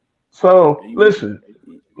 So listen,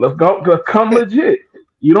 Let's go. Let's come legit.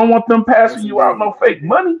 You don't want them passing Yes, you out no fake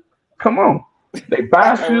money. Come on. They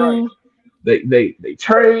buy right. shoes. They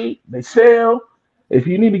trade. They sell. If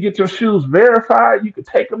you need to get your shoes verified, you can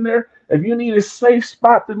take them there. If you need a safe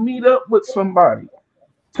spot to meet up with somebody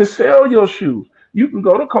to sell your shoes, you can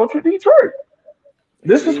go to Culture Detroit.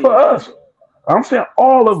 This is for Indeed. us. I'm saying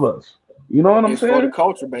all of us. You know what I'm It's for the saying?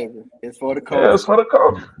 culture, baby. It's for the Yeah, it's culture. for the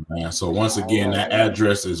culture. Man, so once All again, right. that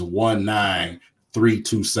address is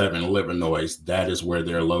 19327 Livernois. That is where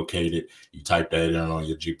they're located. You type that in on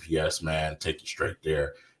your GPS, man, take you straight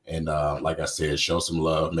there. And like I said, show some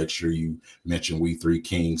love. Make sure you mention We Three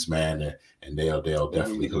Kings, man, and they'll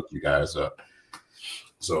definitely hook you guys up.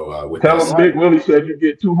 So with Tell that All them said, Big right. Willie said you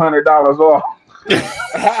get $200 off.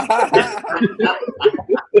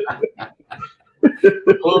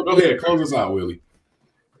 go ahead, close us out, Willie.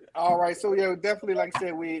 All right. So yeah, definitely, like I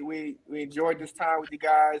said, we enjoyed this time with you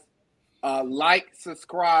guys. Like,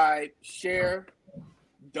 subscribe, share,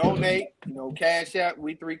 donate. Cash App,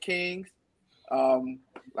 We Three Kings.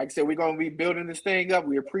 Like I said, we're gonna be building this thing up.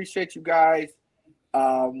 We appreciate you guys.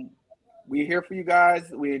 We're here for you guys.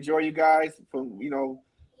 We enjoy you guys for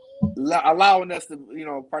allowing us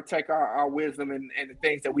to partake our wisdom and the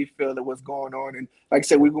things that we feel that what's going on. And like I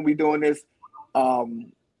said, we're gonna be doing this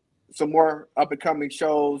some more up and coming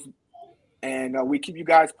shows, and we keep you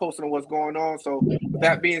guys posted on what's going on. So with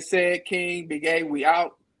that being said, King, Big A, we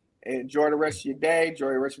out. Enjoy the rest of your day.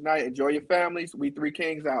 Enjoy the rest of your night. Enjoy your families. We Three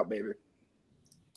Kings out, baby.